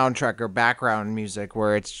soundtrack or background music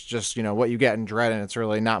where it's just what you get in Dread, and it's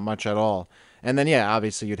really not much at all. And then yeah,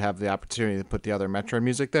 obviously you'd have the opportunity to put the other Metroid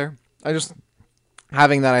music there.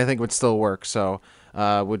 Having that I think would still work. So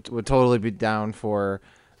would totally be down for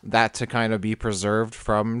that to kind of be preserved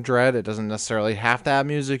from Dread. It doesn't necessarily have to have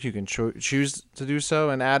music. You can choose to do so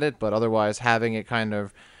and add it, but otherwise having it kind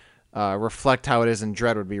of reflect how it is in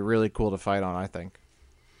Dread would be really cool to fight on, I think.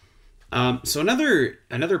 So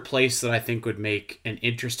another place that I think would make an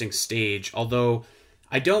interesting stage, although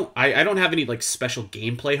I don't have any like special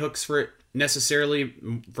gameplay hooks for it necessarily,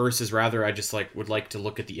 versus rather I just would like to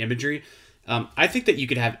look at the imagery. I think that you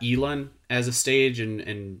could have Elan as a stage,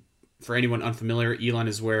 and for anyone unfamiliar, Elan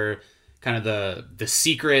is where kind of the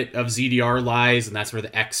secret of ZDR lies, and that's where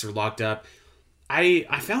the X are locked up. I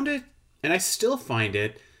found it, and I still find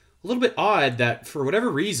it, a little bit odd that for whatever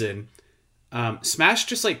reason, Smash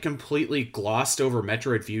just completely glossed over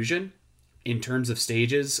Metroid Fusion in terms of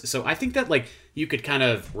stages. So I think that you could kind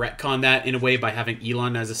of retcon that in a way by having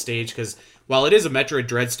Elan as a stage, because while it is a Metroid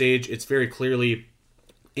Dread stage, it's very clearly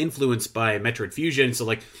influenced by Metroid Fusion.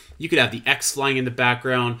 So you could have the X flying in the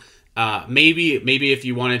background. Maybe if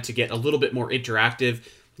you wanted to get a little bit more interactive,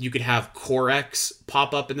 you could have Core X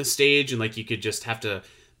pop up in the stage, and you could just have to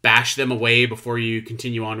bash them away before you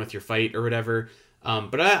continue on with your fight or whatever.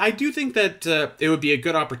 But I do think that it would be a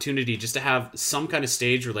good opportunity just to have some kind of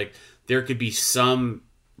stage where there could be some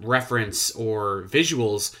reference or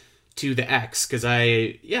visuals to the X, because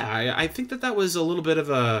I think that was a little bit of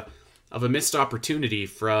a missed opportunity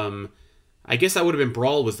from, I guess that would have been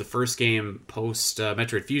Brawl was the first game post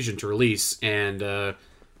Metroid Fusion to release, and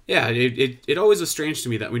it always was strange to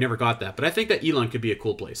me that we never got that. But I think that Elan could be a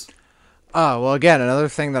cool place. Well, again, another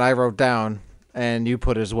thing that I wrote down and you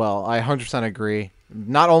put as well, I 100% agree.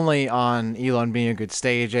 Not only on Elan being a good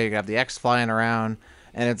stage, you have the X flying around,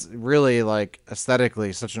 and it's really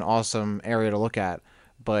aesthetically such an awesome area to look at.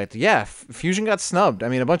 But yeah, Fusion got snubbed. I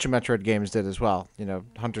mean, a bunch of Metroid games did as well.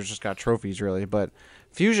 Hunters just got trophies really, but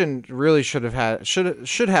Fusion really should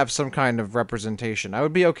have some kind of representation. I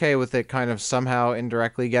would be okay with it kind of somehow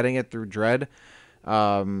indirectly getting it through Dread.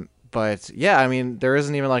 But yeah, I mean, there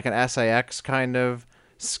isn't even an SAX kind of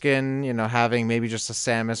skin, having maybe just a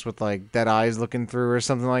Samus with like dead eyes looking through or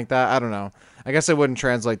something like that. I don't know. I guess it wouldn't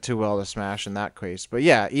translate too well to Smash in that case. But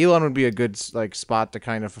yeah, Elon would be a good like spot to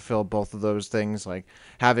kind of fulfill both of those things, like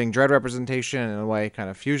having Dread representation and in a way kind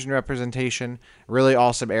of fusion representation. Really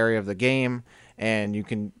awesome area of the game, and you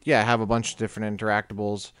can have a bunch of different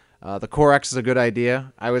interactables. The Core X is a good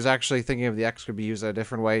idea. I was actually thinking of the X could be used a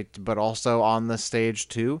different way, but also on the stage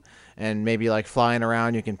too, and maybe like flying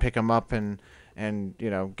around, you can pick them up and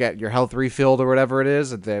get your health refilled or whatever it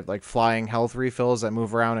is. They have like flying health refills that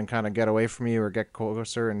move around and kind of get away from you or get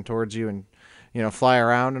closer and towards you and fly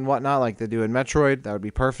around and whatnot like they do in Metroid. That would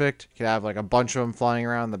be perfect. You could have like a bunch of them flying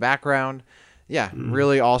around in the background. Yeah,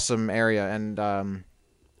 really awesome area, and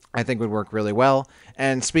I think would work really well.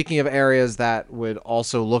 And speaking of areas that would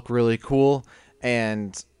also look really cool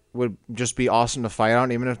and would just be awesome to fight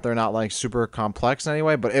on, even if they're not like super complex in any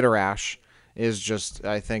way, but Iterash is just,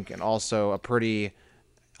 I think, and also a pretty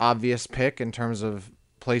obvious pick in terms of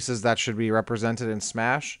places that should be represented in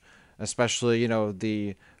Smash, especially,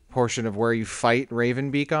 the portion of where you fight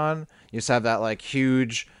Ravenbeak on. You just have that like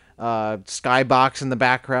huge skybox in the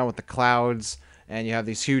background with the clouds, and you have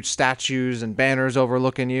these huge statues and banners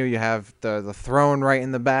overlooking you. You have the throne right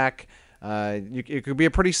in the back. It could be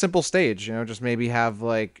a pretty simple stage, just maybe have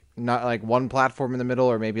like not like one platform in the middle,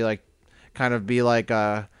 or maybe like kind of be like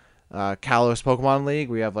Kalos Pokemon League.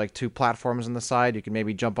 We have like two platforms on the side. You can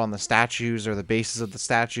maybe jump on the statues or the bases of the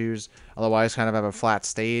statues. Otherwise, kind of have a flat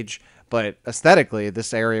stage. But aesthetically,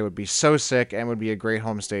 this area would be so sick and would be a great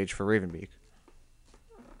home stage for Ravenbeak.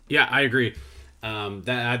 Yeah, I agree.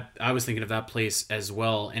 That I was thinking of that place as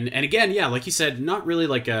well. And again, yeah, like you said, not really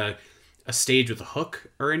like a stage with a hook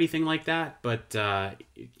or anything like that, but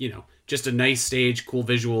just a nice stage, cool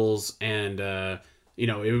visuals, and it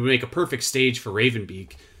would make a perfect stage for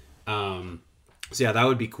Ravenbeak. So yeah, that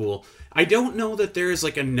would be cool. I don't know that there's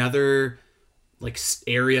like another like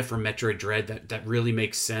area for Metroid Dread that really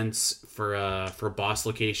makes sense for boss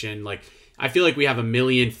location. Like, I feel like we have a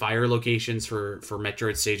million fire locations for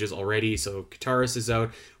Metroid stages already. So Kataris is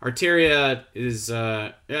out. Arteria is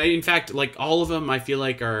in fact, like, all of them I feel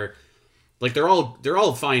like are like they're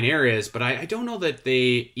all fine areas, but I don't know that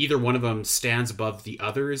either one of them stands above the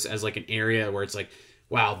others as like an area where it's like,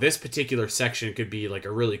 wow, this particular section could be like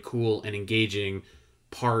a really cool and engaging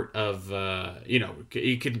part of,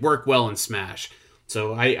 it could work well in Smash.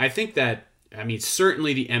 So I think that, I mean,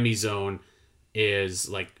 certainly the Emmy Zone is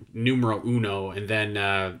like numero uno, and then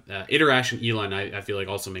Iterash and Elon, I feel like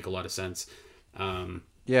also make a lot of sense.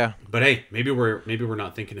 Yeah. But hey, maybe we're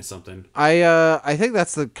not thinking of something. I think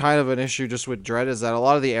that's the kind of an issue just with Dread, is that a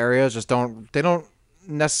lot of the areas just don't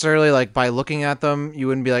necessarily, like, by looking at them, you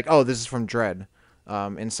wouldn't be like, oh, this is from Dread.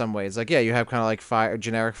 In some ways, like, yeah, you have kind of like fire,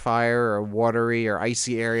 generic fire or watery or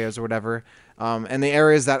icy areas or whatever, and the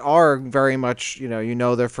areas that are very much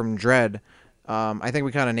they're from Dread, I think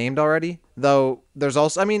we kind of named already. Though there's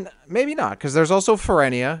also, I mean, maybe not, because there's also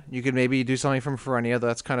Ferenia. You could maybe do something from Ferenia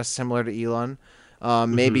that's kind of similar to Elon.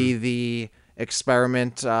 Maybe the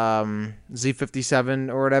experiment Z57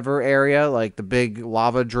 or whatever area, like the big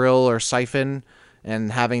lava drill or siphon,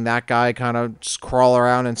 and having that guy kind of just crawl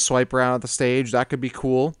around and swipe around at the stage. That could be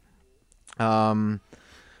cool.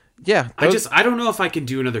 Yeah. I don't know if I can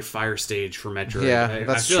do another fire stage for Metroid. Yeah,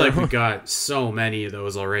 that's true. I feel true. like we've got so many of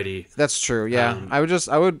those already. That's true, yeah.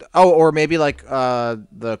 Or maybe like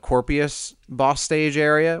the Corpius boss stage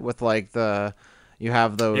area with like you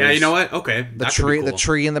have those. Yeah, you know what? Okay. The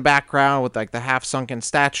tree in the background with like the half sunken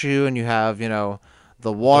statue, and you have,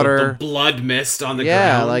 the water, the blood mist on the ground.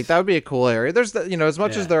 Yeah, like that would be a cool area. There's as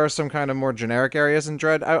much as there are some kind of more generic areas in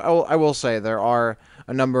Dread, I will say there are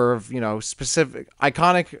a number of specific,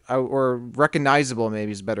 iconic, or recognizable,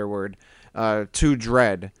 maybe is a better word, to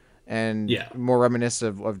Dread, and more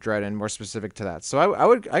reminiscent of Dread and more specific to that. So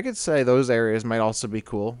I could say those areas might also be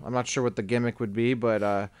cool. I'm not sure what the gimmick would be,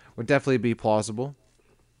 but would definitely be plausible.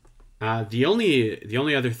 The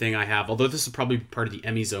only other thing I have, although this is probably part of the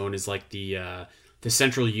Emmy Zone, is like the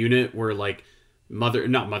central unit where like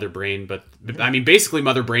not Mother Brain, but I mean basically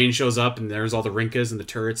Mother Brain shows up and there's all the Rinkas and the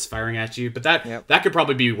turrets firing at you. But that could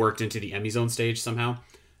probably be worked into the Emmy Zone stage somehow.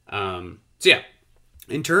 So yeah,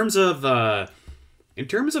 in terms of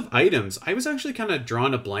items, I was actually kind of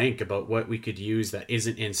drawn a blank about what we could use that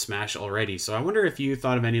isn't in Smash already. So I wonder if you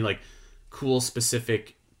thought of any like cool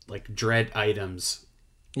specific like Dread items.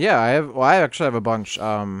 Yeah, I actually have a bunch.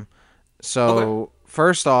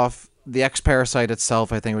 First off, the X Parasite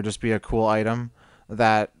itself, I think, would just be a cool item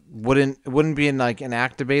that wouldn't be in like an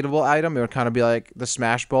activatable item. It would kind of be like the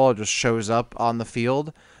Smash Ball. It just shows up on the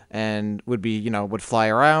field and would be would fly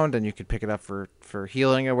around, and you could pick it up for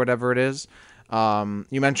healing or whatever it is.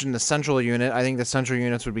 You mentioned the central unit. I think the central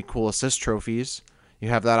units would be cool assist trophies. You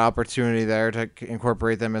have that opportunity there to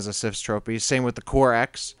incorporate them as assist trophies. Same with the Core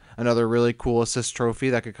X, another really cool assist trophy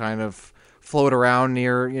that could kind of float around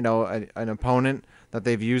near, an opponent that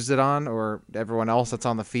they've used it on, or everyone else that's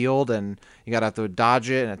on the field, and you gotta have to dodge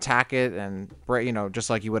it and attack it, and just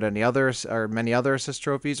like you would any others or many other assist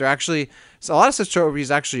trophies. Or actually, so a lot of assist trophies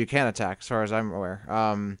actually you can attack, as far as I'm aware.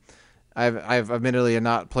 I've admittedly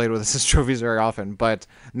not played with assist trophies very often, but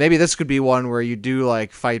maybe this could be one where you do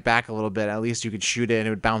like fight back a little bit. At least you could shoot it and it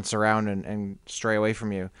would bounce around and stray away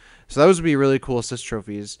from you. So those would be really cool assist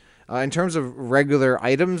trophies. In terms of regular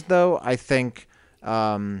items, though, I think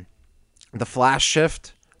the flash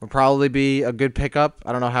shift would probably be a good pickup.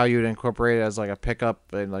 I don't know how you would incorporate it as like a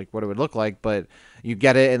pickup and like what it would look like, but you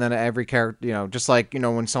get it, and then every character, just like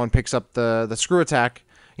when someone picks up the screw attack.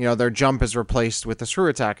 Their jump is replaced with the screw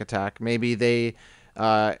attack. Maybe they,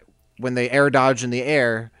 when they air dodge in the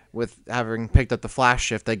air with having picked up the flash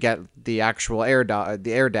shift, they get the actual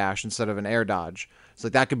the air dash instead of an air dodge. So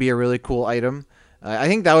that could be a really cool item. I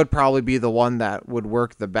think that would probably be the one that would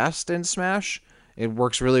work the best in Smash. It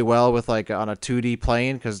works really well with like on a 2D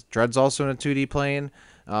plane, because Dread's also in a 2D plane,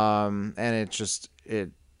 and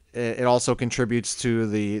it also contributes to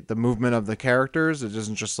the movement of the characters. It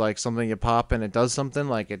isn't just like something you pop and it does something.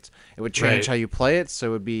 Like it would change how you play it, so it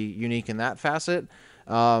would be unique in that facet.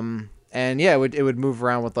 And yeah, it would move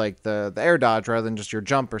around with like the air dodge rather than just your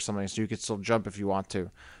jump or something, so you could still jump if you want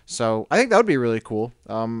to. So I think that would be really cool.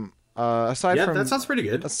 That sounds pretty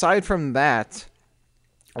good. Aside from that,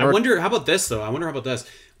 I wonder, how about this though?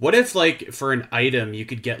 What if, like, for an item you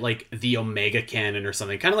could get like the Omega Cannon or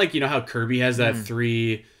something? Kind of like, how Kirby has that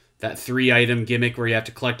three item gimmick where you have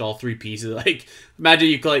to collect all three pieces. Like, imagine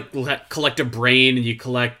you collect a brain, and you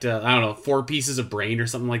collect 4 pieces of brain or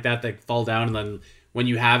something like that fall down, and then when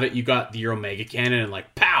you have it, you got your Omega Cannon, and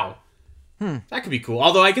like pow. That could be cool.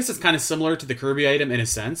 Although I guess it's kind of similar to the Kirby item in a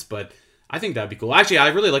sense, but I think that'd be cool. Actually, I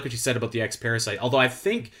really like what you said about the X Parasite. Although I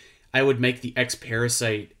think I would make the X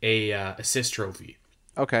Parasite a assist trophy.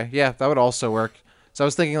 Okay, yeah, that would also work. So I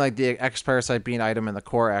was thinking like the X Parasite being an item and the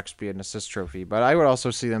Core X be an assist trophy, but I would also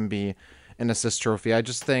see them be an assist trophy. I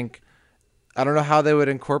just think, I don't know how they would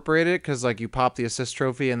incorporate it, because like you pop the assist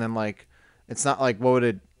trophy and then like it's not like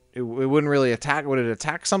it wouldn't really attack. Would it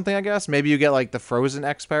attack something? I guess maybe you get like the frozen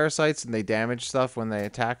X Parasites and they damage stuff when they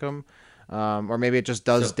attack them, or maybe it just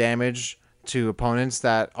does damage to opponents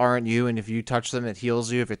that aren't you, and if you touch them, it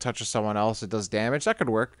heals you. If it touches someone else, it does damage. That could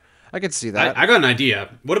work. I could see that. I got an idea.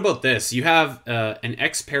 What about this? You have an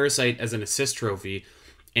X Parasite as an assist trophy,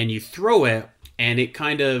 and you throw it, and it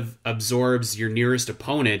kind of absorbs your nearest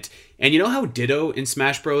opponent. And you know how Ditto in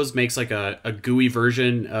Smash Bros makes like a gooey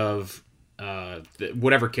version of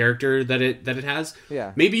whatever character that it has?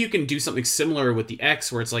 Yeah. Maybe you can do something similar with the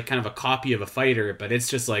X, where it's like kind of a copy of a fighter, but it's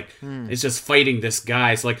just like it's just fighting this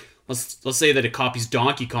guy. So like let's say that it copies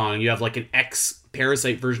Donkey Kong. You have like an X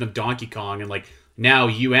Parasite version of Donkey Kong, and like now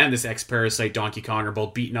you and this X Parasite Donkey Kong are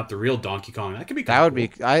both beating up the real Donkey Kong. That could be cool. That would be.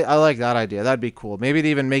 I like that idea. That'd be cool. Maybe to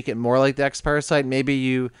even make it more like the X Parasite. Maybe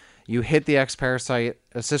you hit the X Parasite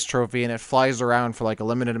assist trophy and it flies around for like a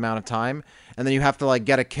limited amount of time, and then you have to like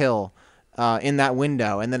get a kill in that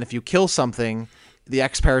window, and then if you kill something, the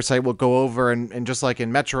X Parasite will go over and just like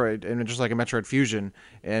in Metroid, and just like in Metroid Fusion,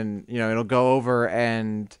 and it'll go over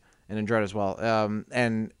and in Dread as well,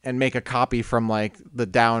 and make a copy from like the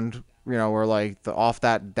downed, or like the off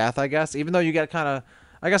that death, I guess. Even though you get kind of,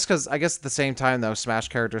 because at the same time though, Smash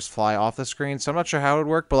characters fly off the screen, so I'm not sure how it would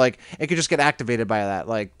work, but like it could just get activated by that.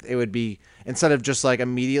 Like it would be, instead of just like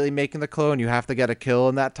immediately making the clone, you have to get a kill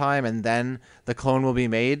in that time, and then the clone will be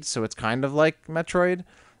made. So it's kind of like Metroid.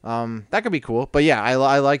 That could be cool. But yeah,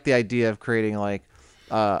 I like the idea of creating like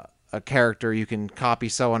a character you can copy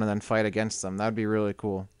someone and then fight against them. That would be really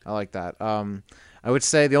cool. I like that. I would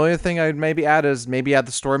say the only thing I would maybe add is add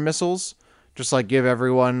the storm missiles. Just like give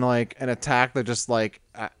everyone like an attack that just like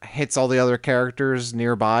hits all the other characters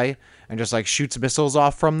nearby and just like shoots missiles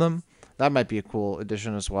off from them. That might be a cool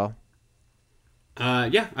addition as well.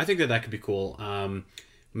 Yeah, I think that could be cool.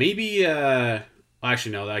 Maybe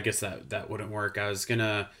actually no, I guess that wouldn't work. I was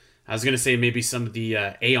gonna say maybe some of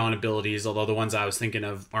the Aeon abilities, although the ones I was thinking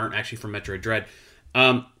of aren't actually from Metroid Dread.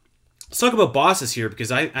 Let's talk about bosses here,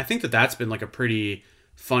 because I think that's been like a pretty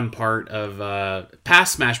fun part of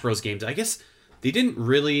past Smash Bros. Games. I guess they didn't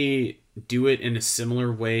really do it in a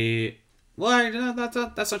similar way. Well,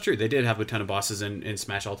 that's not true. They did have a ton of bosses in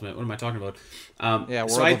Smash Ultimate. What am I talking about?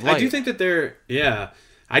 I do think that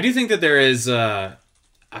there is a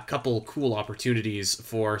couple cool opportunities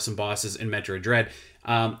for some bosses in Metroid Dread.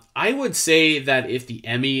 I would say that if the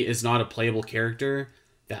Emmy is not a playable character,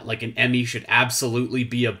 that like an Emmy should absolutely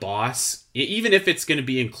be a boss, even if it's going to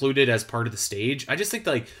be included as part of the stage. I just think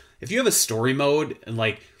that, like, if you have a story mode, and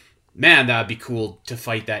like, man, that'd be cool to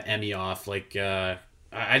fight that Emmy off. Like,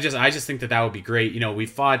 I just think that that would be great. We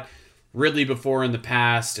fought Ridley before in the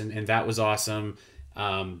past, and that was awesome.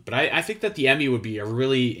 But I think that the Emmy would be a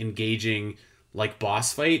really engaging like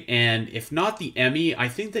boss fight, and if not the Emmy, I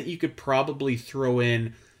think that you could probably throw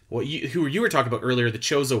in who you were talking about earlier, the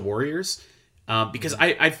Chozo Warriors, because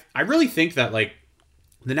I really think that like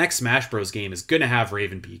the next Smash Bros game is gonna have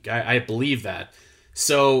Ravenpeak. I believe that.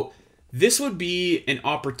 So this would be an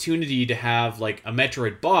opportunity to have like a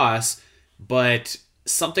Metroid boss, but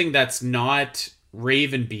something that's not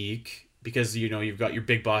Ravenbeak, because you've got your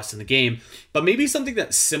big boss in the game, but maybe something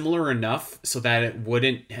that's similar enough so that it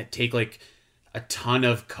wouldn't take like a ton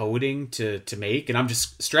of coding to make. And I'm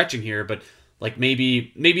just stretching here, but like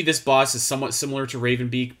maybe this boss is somewhat similar to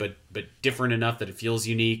Ravenbeak, but different enough that it feels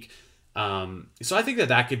unique. So I think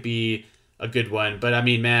that could be a good one. But I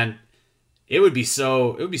mean, man, it would be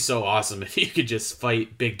so awesome if you could just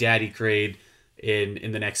fight Big Daddy Kraid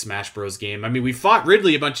in the next Smash Bros game. I mean, we fought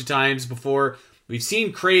Ridley a bunch of times before. We've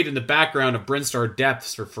seen Kraid in the background of Brinstar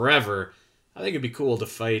Depths for forever. I think it'd be cool to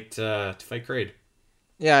fight Kraid.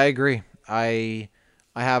 Yeah, I agree. I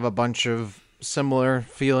have a bunch of similar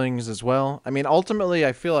feelings as well. I mean, ultimately,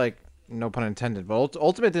 I feel like, no pun intended, but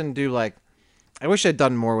Ultimate didn't do like. I wish I'd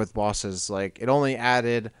done more with bosses. Like, it only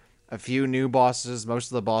added a few new bosses.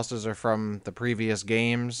 Most of the bosses are from the previous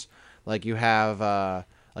games. Like, you have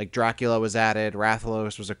like Dracula was added,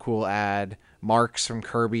 Rathalos was a cool add, Marks from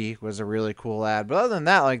Kirby was a really cool add. But other than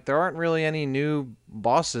that, like, there aren't really any new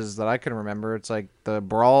bosses that I can remember. It's like the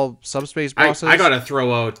Brawl subspace bosses. I gotta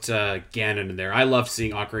throw out Ganon in there. I love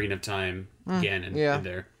seeing Ocarina of Time Ganon in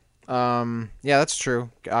there. Yeah, that's true.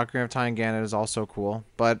 Ocarina of Time Ganon is also cool.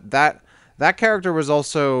 But that character was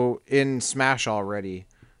also in Smash already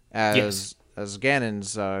as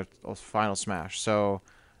Ganon's final Smash. So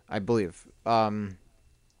I believe.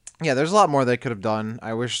 Yeah, there's a lot more they could have done.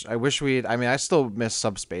 I wish we'd. I mean, I still miss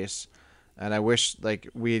Subspace, and I wish like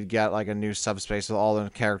we'd get like a new Subspace with all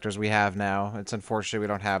the characters we have now. It's unfortunate we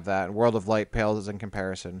don't have that. World of Light pales in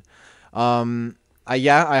comparison. I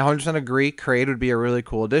 100% agree. Kraid would be a really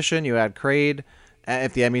cool addition. You add Kraid.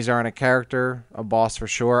 If the Emmys aren't a character, a boss for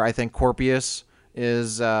sure. I think Corpius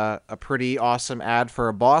is a pretty awesome add for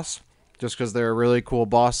a boss, just because they're a really cool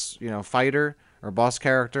boss, fighter. Or boss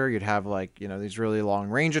character. You'd have like, these really long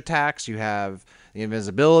range attacks. You have the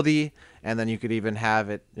invisibility, and then you could even have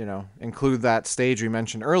it, include that stage we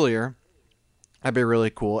mentioned earlier. That'd be really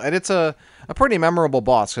cool. And it's a pretty memorable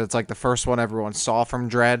boss, because it's like the first one everyone saw from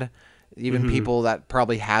Dread. Even people that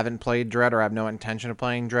probably haven't played Dread or have no intention of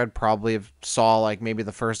playing Dread probably have saw like maybe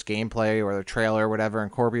the first gameplay or the trailer or whatever,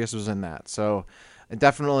 and Corpius was in that. So it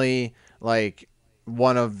definitely like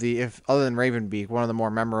one of the, if other than Ravenbeak, one of the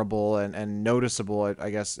more memorable and noticeable,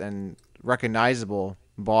 I guess, and recognizable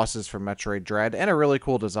bosses from Metroid Dread, and a really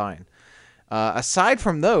cool design. Aside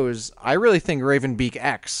from those, I really think Ravenbeak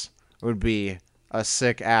X would be a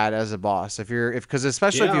sick add as a boss. Because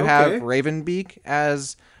especially if you have Ravenbeak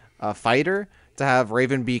as a fighter, to have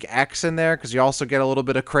Ravenbeak X in there, because you also get a little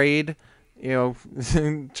bit of Kraid,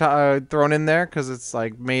 thrown in there, because it's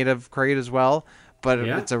like made of Kraid as well. But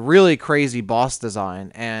it's a really crazy boss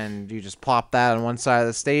design, and you just plop that on one side of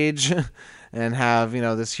the stage and have,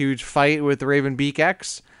 this huge fight with the Ravenbeak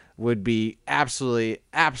X would be absolutely,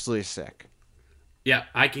 absolutely sick. Yeah,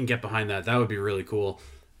 I can get behind that. That would be really cool.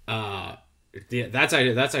 That's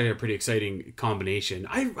actually a pretty exciting combination.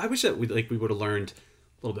 I wish that we would have learned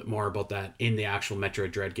a little bit more about that in the actual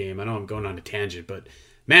Metroid Dread game. I know I'm going on a tangent, but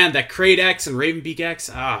man, that Kraid X and Ravenbeak X,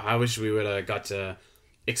 I wish we would have got to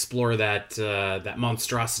explore that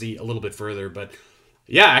monstrosity a little bit further. But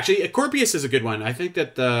yeah, actually, Corpius is a good one. I think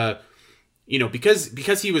that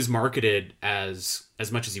because he was marketed as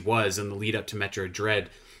much as he was in the lead up to Metroid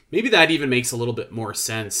Dread, maybe that even makes a little bit more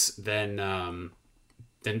sense than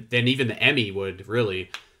even the Emmy would,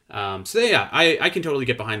 really. So yeah, I can totally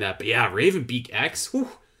get behind that. But yeah, Ravenbeak X, whew,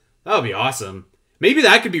 that would be awesome. Maybe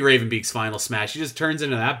that could be Ravenbeak's final Smash. He just turns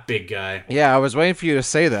into that big guy. Yeah, I was waiting for you to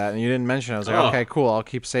say that, and you didn't mention it. I was like, okay, cool. I'll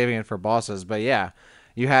keep saving it for bosses. But yeah,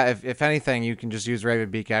 you have. If anything, you can just use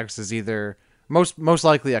Ravenbeak X as either most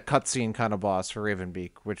likely a cutscene kind of boss for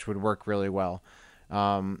Ravenbeak, which would work really well.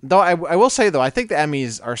 Though I will say though, I think the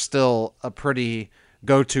Emmys are still a pretty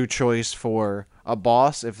go-to choice for a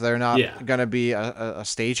boss if they're not gonna be a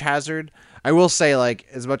stage hazard. I will say, like,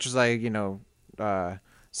 as much as I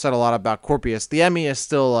said a lot about Corpius. The Emmy is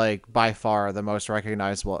still like by far the most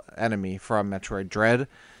recognizable enemy from Metroid Dread.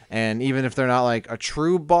 And even if they're not like a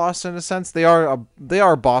true boss in a sense, they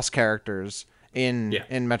are boss characters in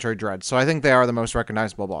Metroid Dread. So I think they are the most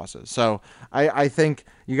recognizable bosses. So I think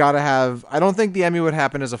you got to have... I don't think the Emmy would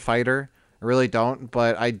happen as a fighter. I really don't.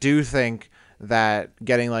 But I do think that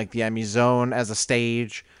getting like the Emmy Zone as a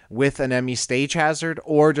stage with an Emmy stage hazard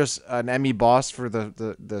or just an Emmy boss for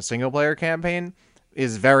the single player campaign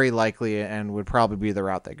is very likely and would probably be the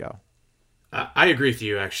route they go. I agree with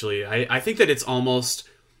you, actually. I think that it's almost...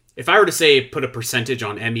 If I were to say put a percentage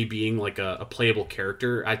on Emmy being like a playable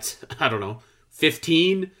character, I don't know,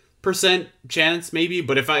 15% chance maybe.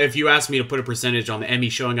 But if you ask me to put a percentage on the Emmy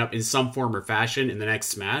showing up in some form or fashion in the next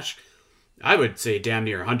Smash, I would say damn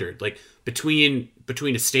near 100. Like between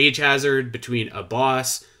a stage hazard, between a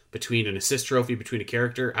boss, between an assist trophy, between a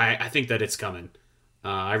character, I think that it's coming.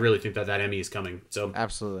 I really think that Emmy is coming. So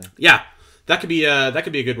absolutely, yeah, that could be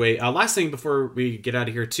a good way. Last thing before we get out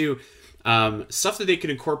of here too. Stuff that they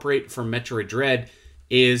could incorporate from Metroid Dread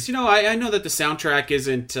is, I know that the soundtrack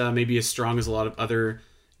isn't maybe as strong as a lot of other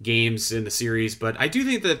games in the series, but I do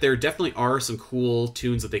think that there definitely are some cool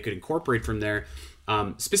tunes that they could incorporate from there.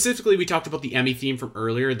 Specifically, we talked about the Emmy theme from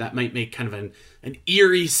earlier. That might make kind of an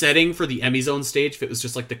eerie setting for the Emmy Zone stage if it was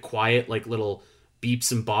just like the quiet, like little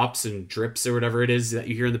beeps and bops and drips or whatever it is that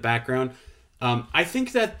you hear in the background. I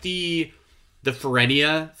think that the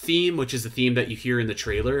Ferenia theme, which is the theme that you hear in the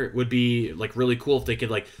trailer, would be like really cool if they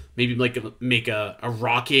could like maybe like make a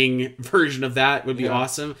rocking version of that would be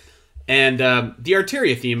awesome. And the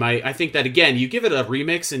Arteria theme, I think that again, you give it a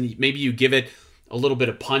remix and maybe you give it a little bit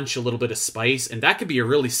of punch, a little bit of spice, and that could be a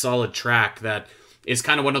really solid track that is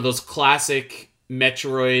kind of one of those classic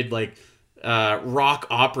Metroid like rock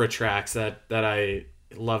opera tracks that I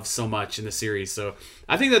love so much in the series. So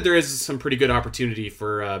I think that there is some pretty good opportunity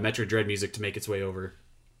for Metroid Dread music to make its way over.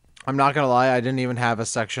 I'm not gonna lie, I didn't even have a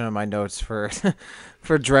section of my notes for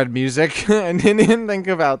for Dread music. I didn't even think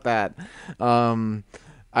about that.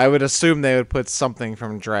 I would assume they would put something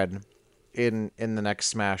from Dread in the next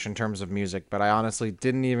Smash in terms of music, but I honestly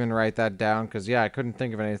didn't even write that down because I couldn't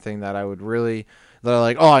think of anything that I would really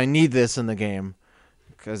like. Oh, I need this in the game.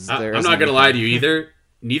 Because I'm not gonna lie to you either.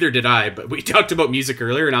 Neither did I, but we talked about music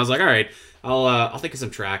earlier, and I was like, all right, I'll think of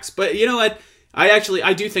some tracks. But you know what?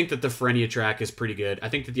 I do think that the Ferenia track is pretty good. I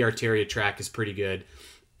think that the Arteria track is pretty good.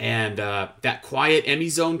 And that quiet Emmy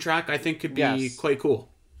Zone track, I think, could be quite cool.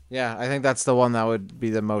 Yeah, I think that's the one that would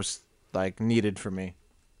be the most like needed for me.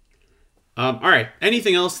 All right.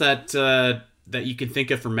 Anything else that you can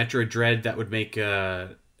think of for Metroid Dread that would make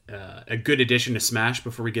a good addition to Smash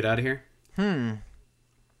before we get out of here?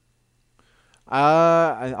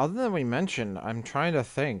 Other than we mentioned, I'm trying to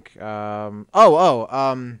think.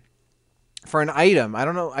 For an item, I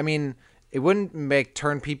don't know. I mean, it wouldn't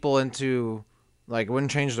turn people into like, it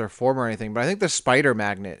wouldn't change their form or anything. But I think the spider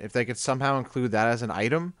magnet, if they could somehow include that as an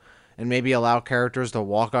item, and maybe allow characters to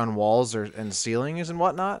walk on walls and ceilings and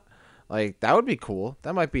whatnot, like that would be cool.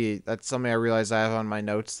 That's something I realized I have on my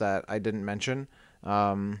notes that I didn't mention.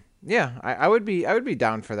 Yeah, I would be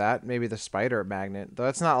down for that. Maybe the spider magnet. Though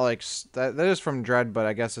it's not like that is from Dread, but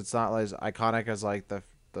I guess it's not as iconic as like the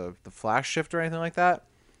flash shift or anything like that.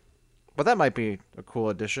 But that might be a cool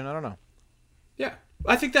addition. I don't know. Yeah,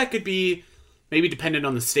 I think that could be maybe dependent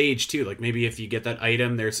on the stage too. Like maybe if you get that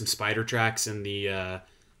item, there's some spider tracks in the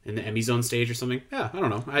Emmy Zone stage or something. Yeah, I don't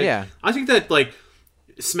know. I think that like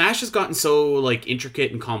Smash has gotten so like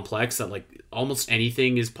intricate and complex that like almost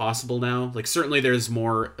anything is possible now. Like certainly there's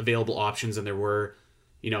more available options than there were,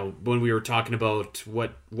 when we were talking about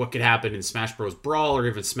what could happen in Smash Bros. Brawl or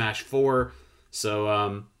even Smash 4.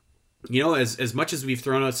 So as much as we've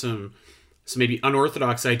thrown out some maybe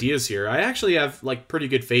unorthodox ideas here, I actually have like pretty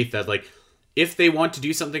good faith that like if they want to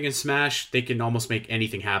do something in Smash, they can almost make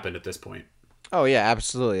anything happen at this point. Oh yeah,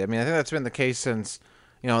 absolutely. I mean, I think that's been the case since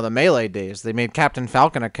the Melee days. They made Captain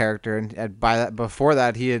Falcon a character, and before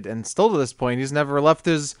that, and still to this point, he's never left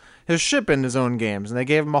his ship in his own games. And they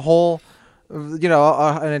gave him a whole,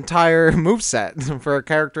 an entire moveset for a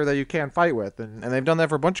character that you can't fight with, and they've done that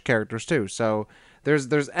for a bunch of characters too. So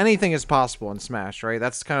there's anything is possible in Smash, right?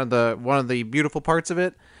 That's kind of one of the beautiful parts of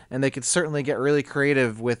it, and they could certainly get really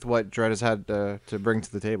creative with what Dread has had to bring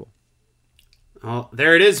to the table. Well,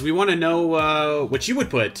 there it is. We want to know what you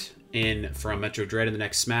would put in from Metroid Dread in the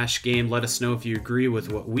next Smash game. Let us know if you agree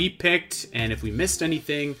with what we picked and if we missed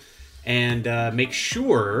anything. And make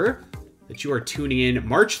sure that you are tuning in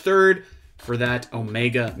March 3rd for that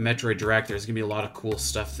Omega Metroid Direct. There's going to be a lot of cool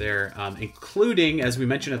stuff there, including, as we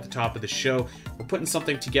mentioned at the top of the show, we're putting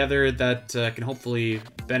something together that can hopefully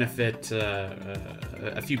benefit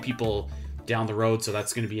a few people down the road. So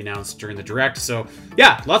that's going to be announced during the Direct. So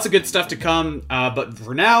yeah, lots of good stuff to come. But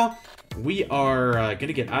for now, we are going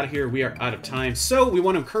to get out of here. We are out of time. So we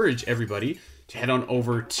want to encourage everybody to head on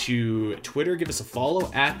over to Twitter. Give us a follow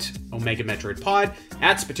at Omega Metroid Pod,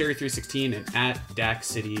 at Spiteri316, and at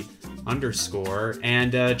DaxCity_.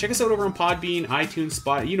 And check us out over on Podbean, iTunes,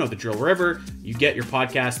 Spot. You know the drill. Wherever you get your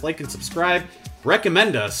podcast, like and subscribe.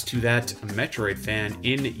 Recommend us to that Metroid fan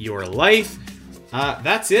in your life.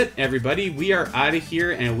 That's it, everybody. We are out of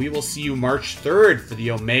here, and we will see you March 3rd for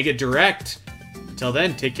the Omega Direct. Until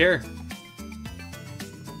then, take care.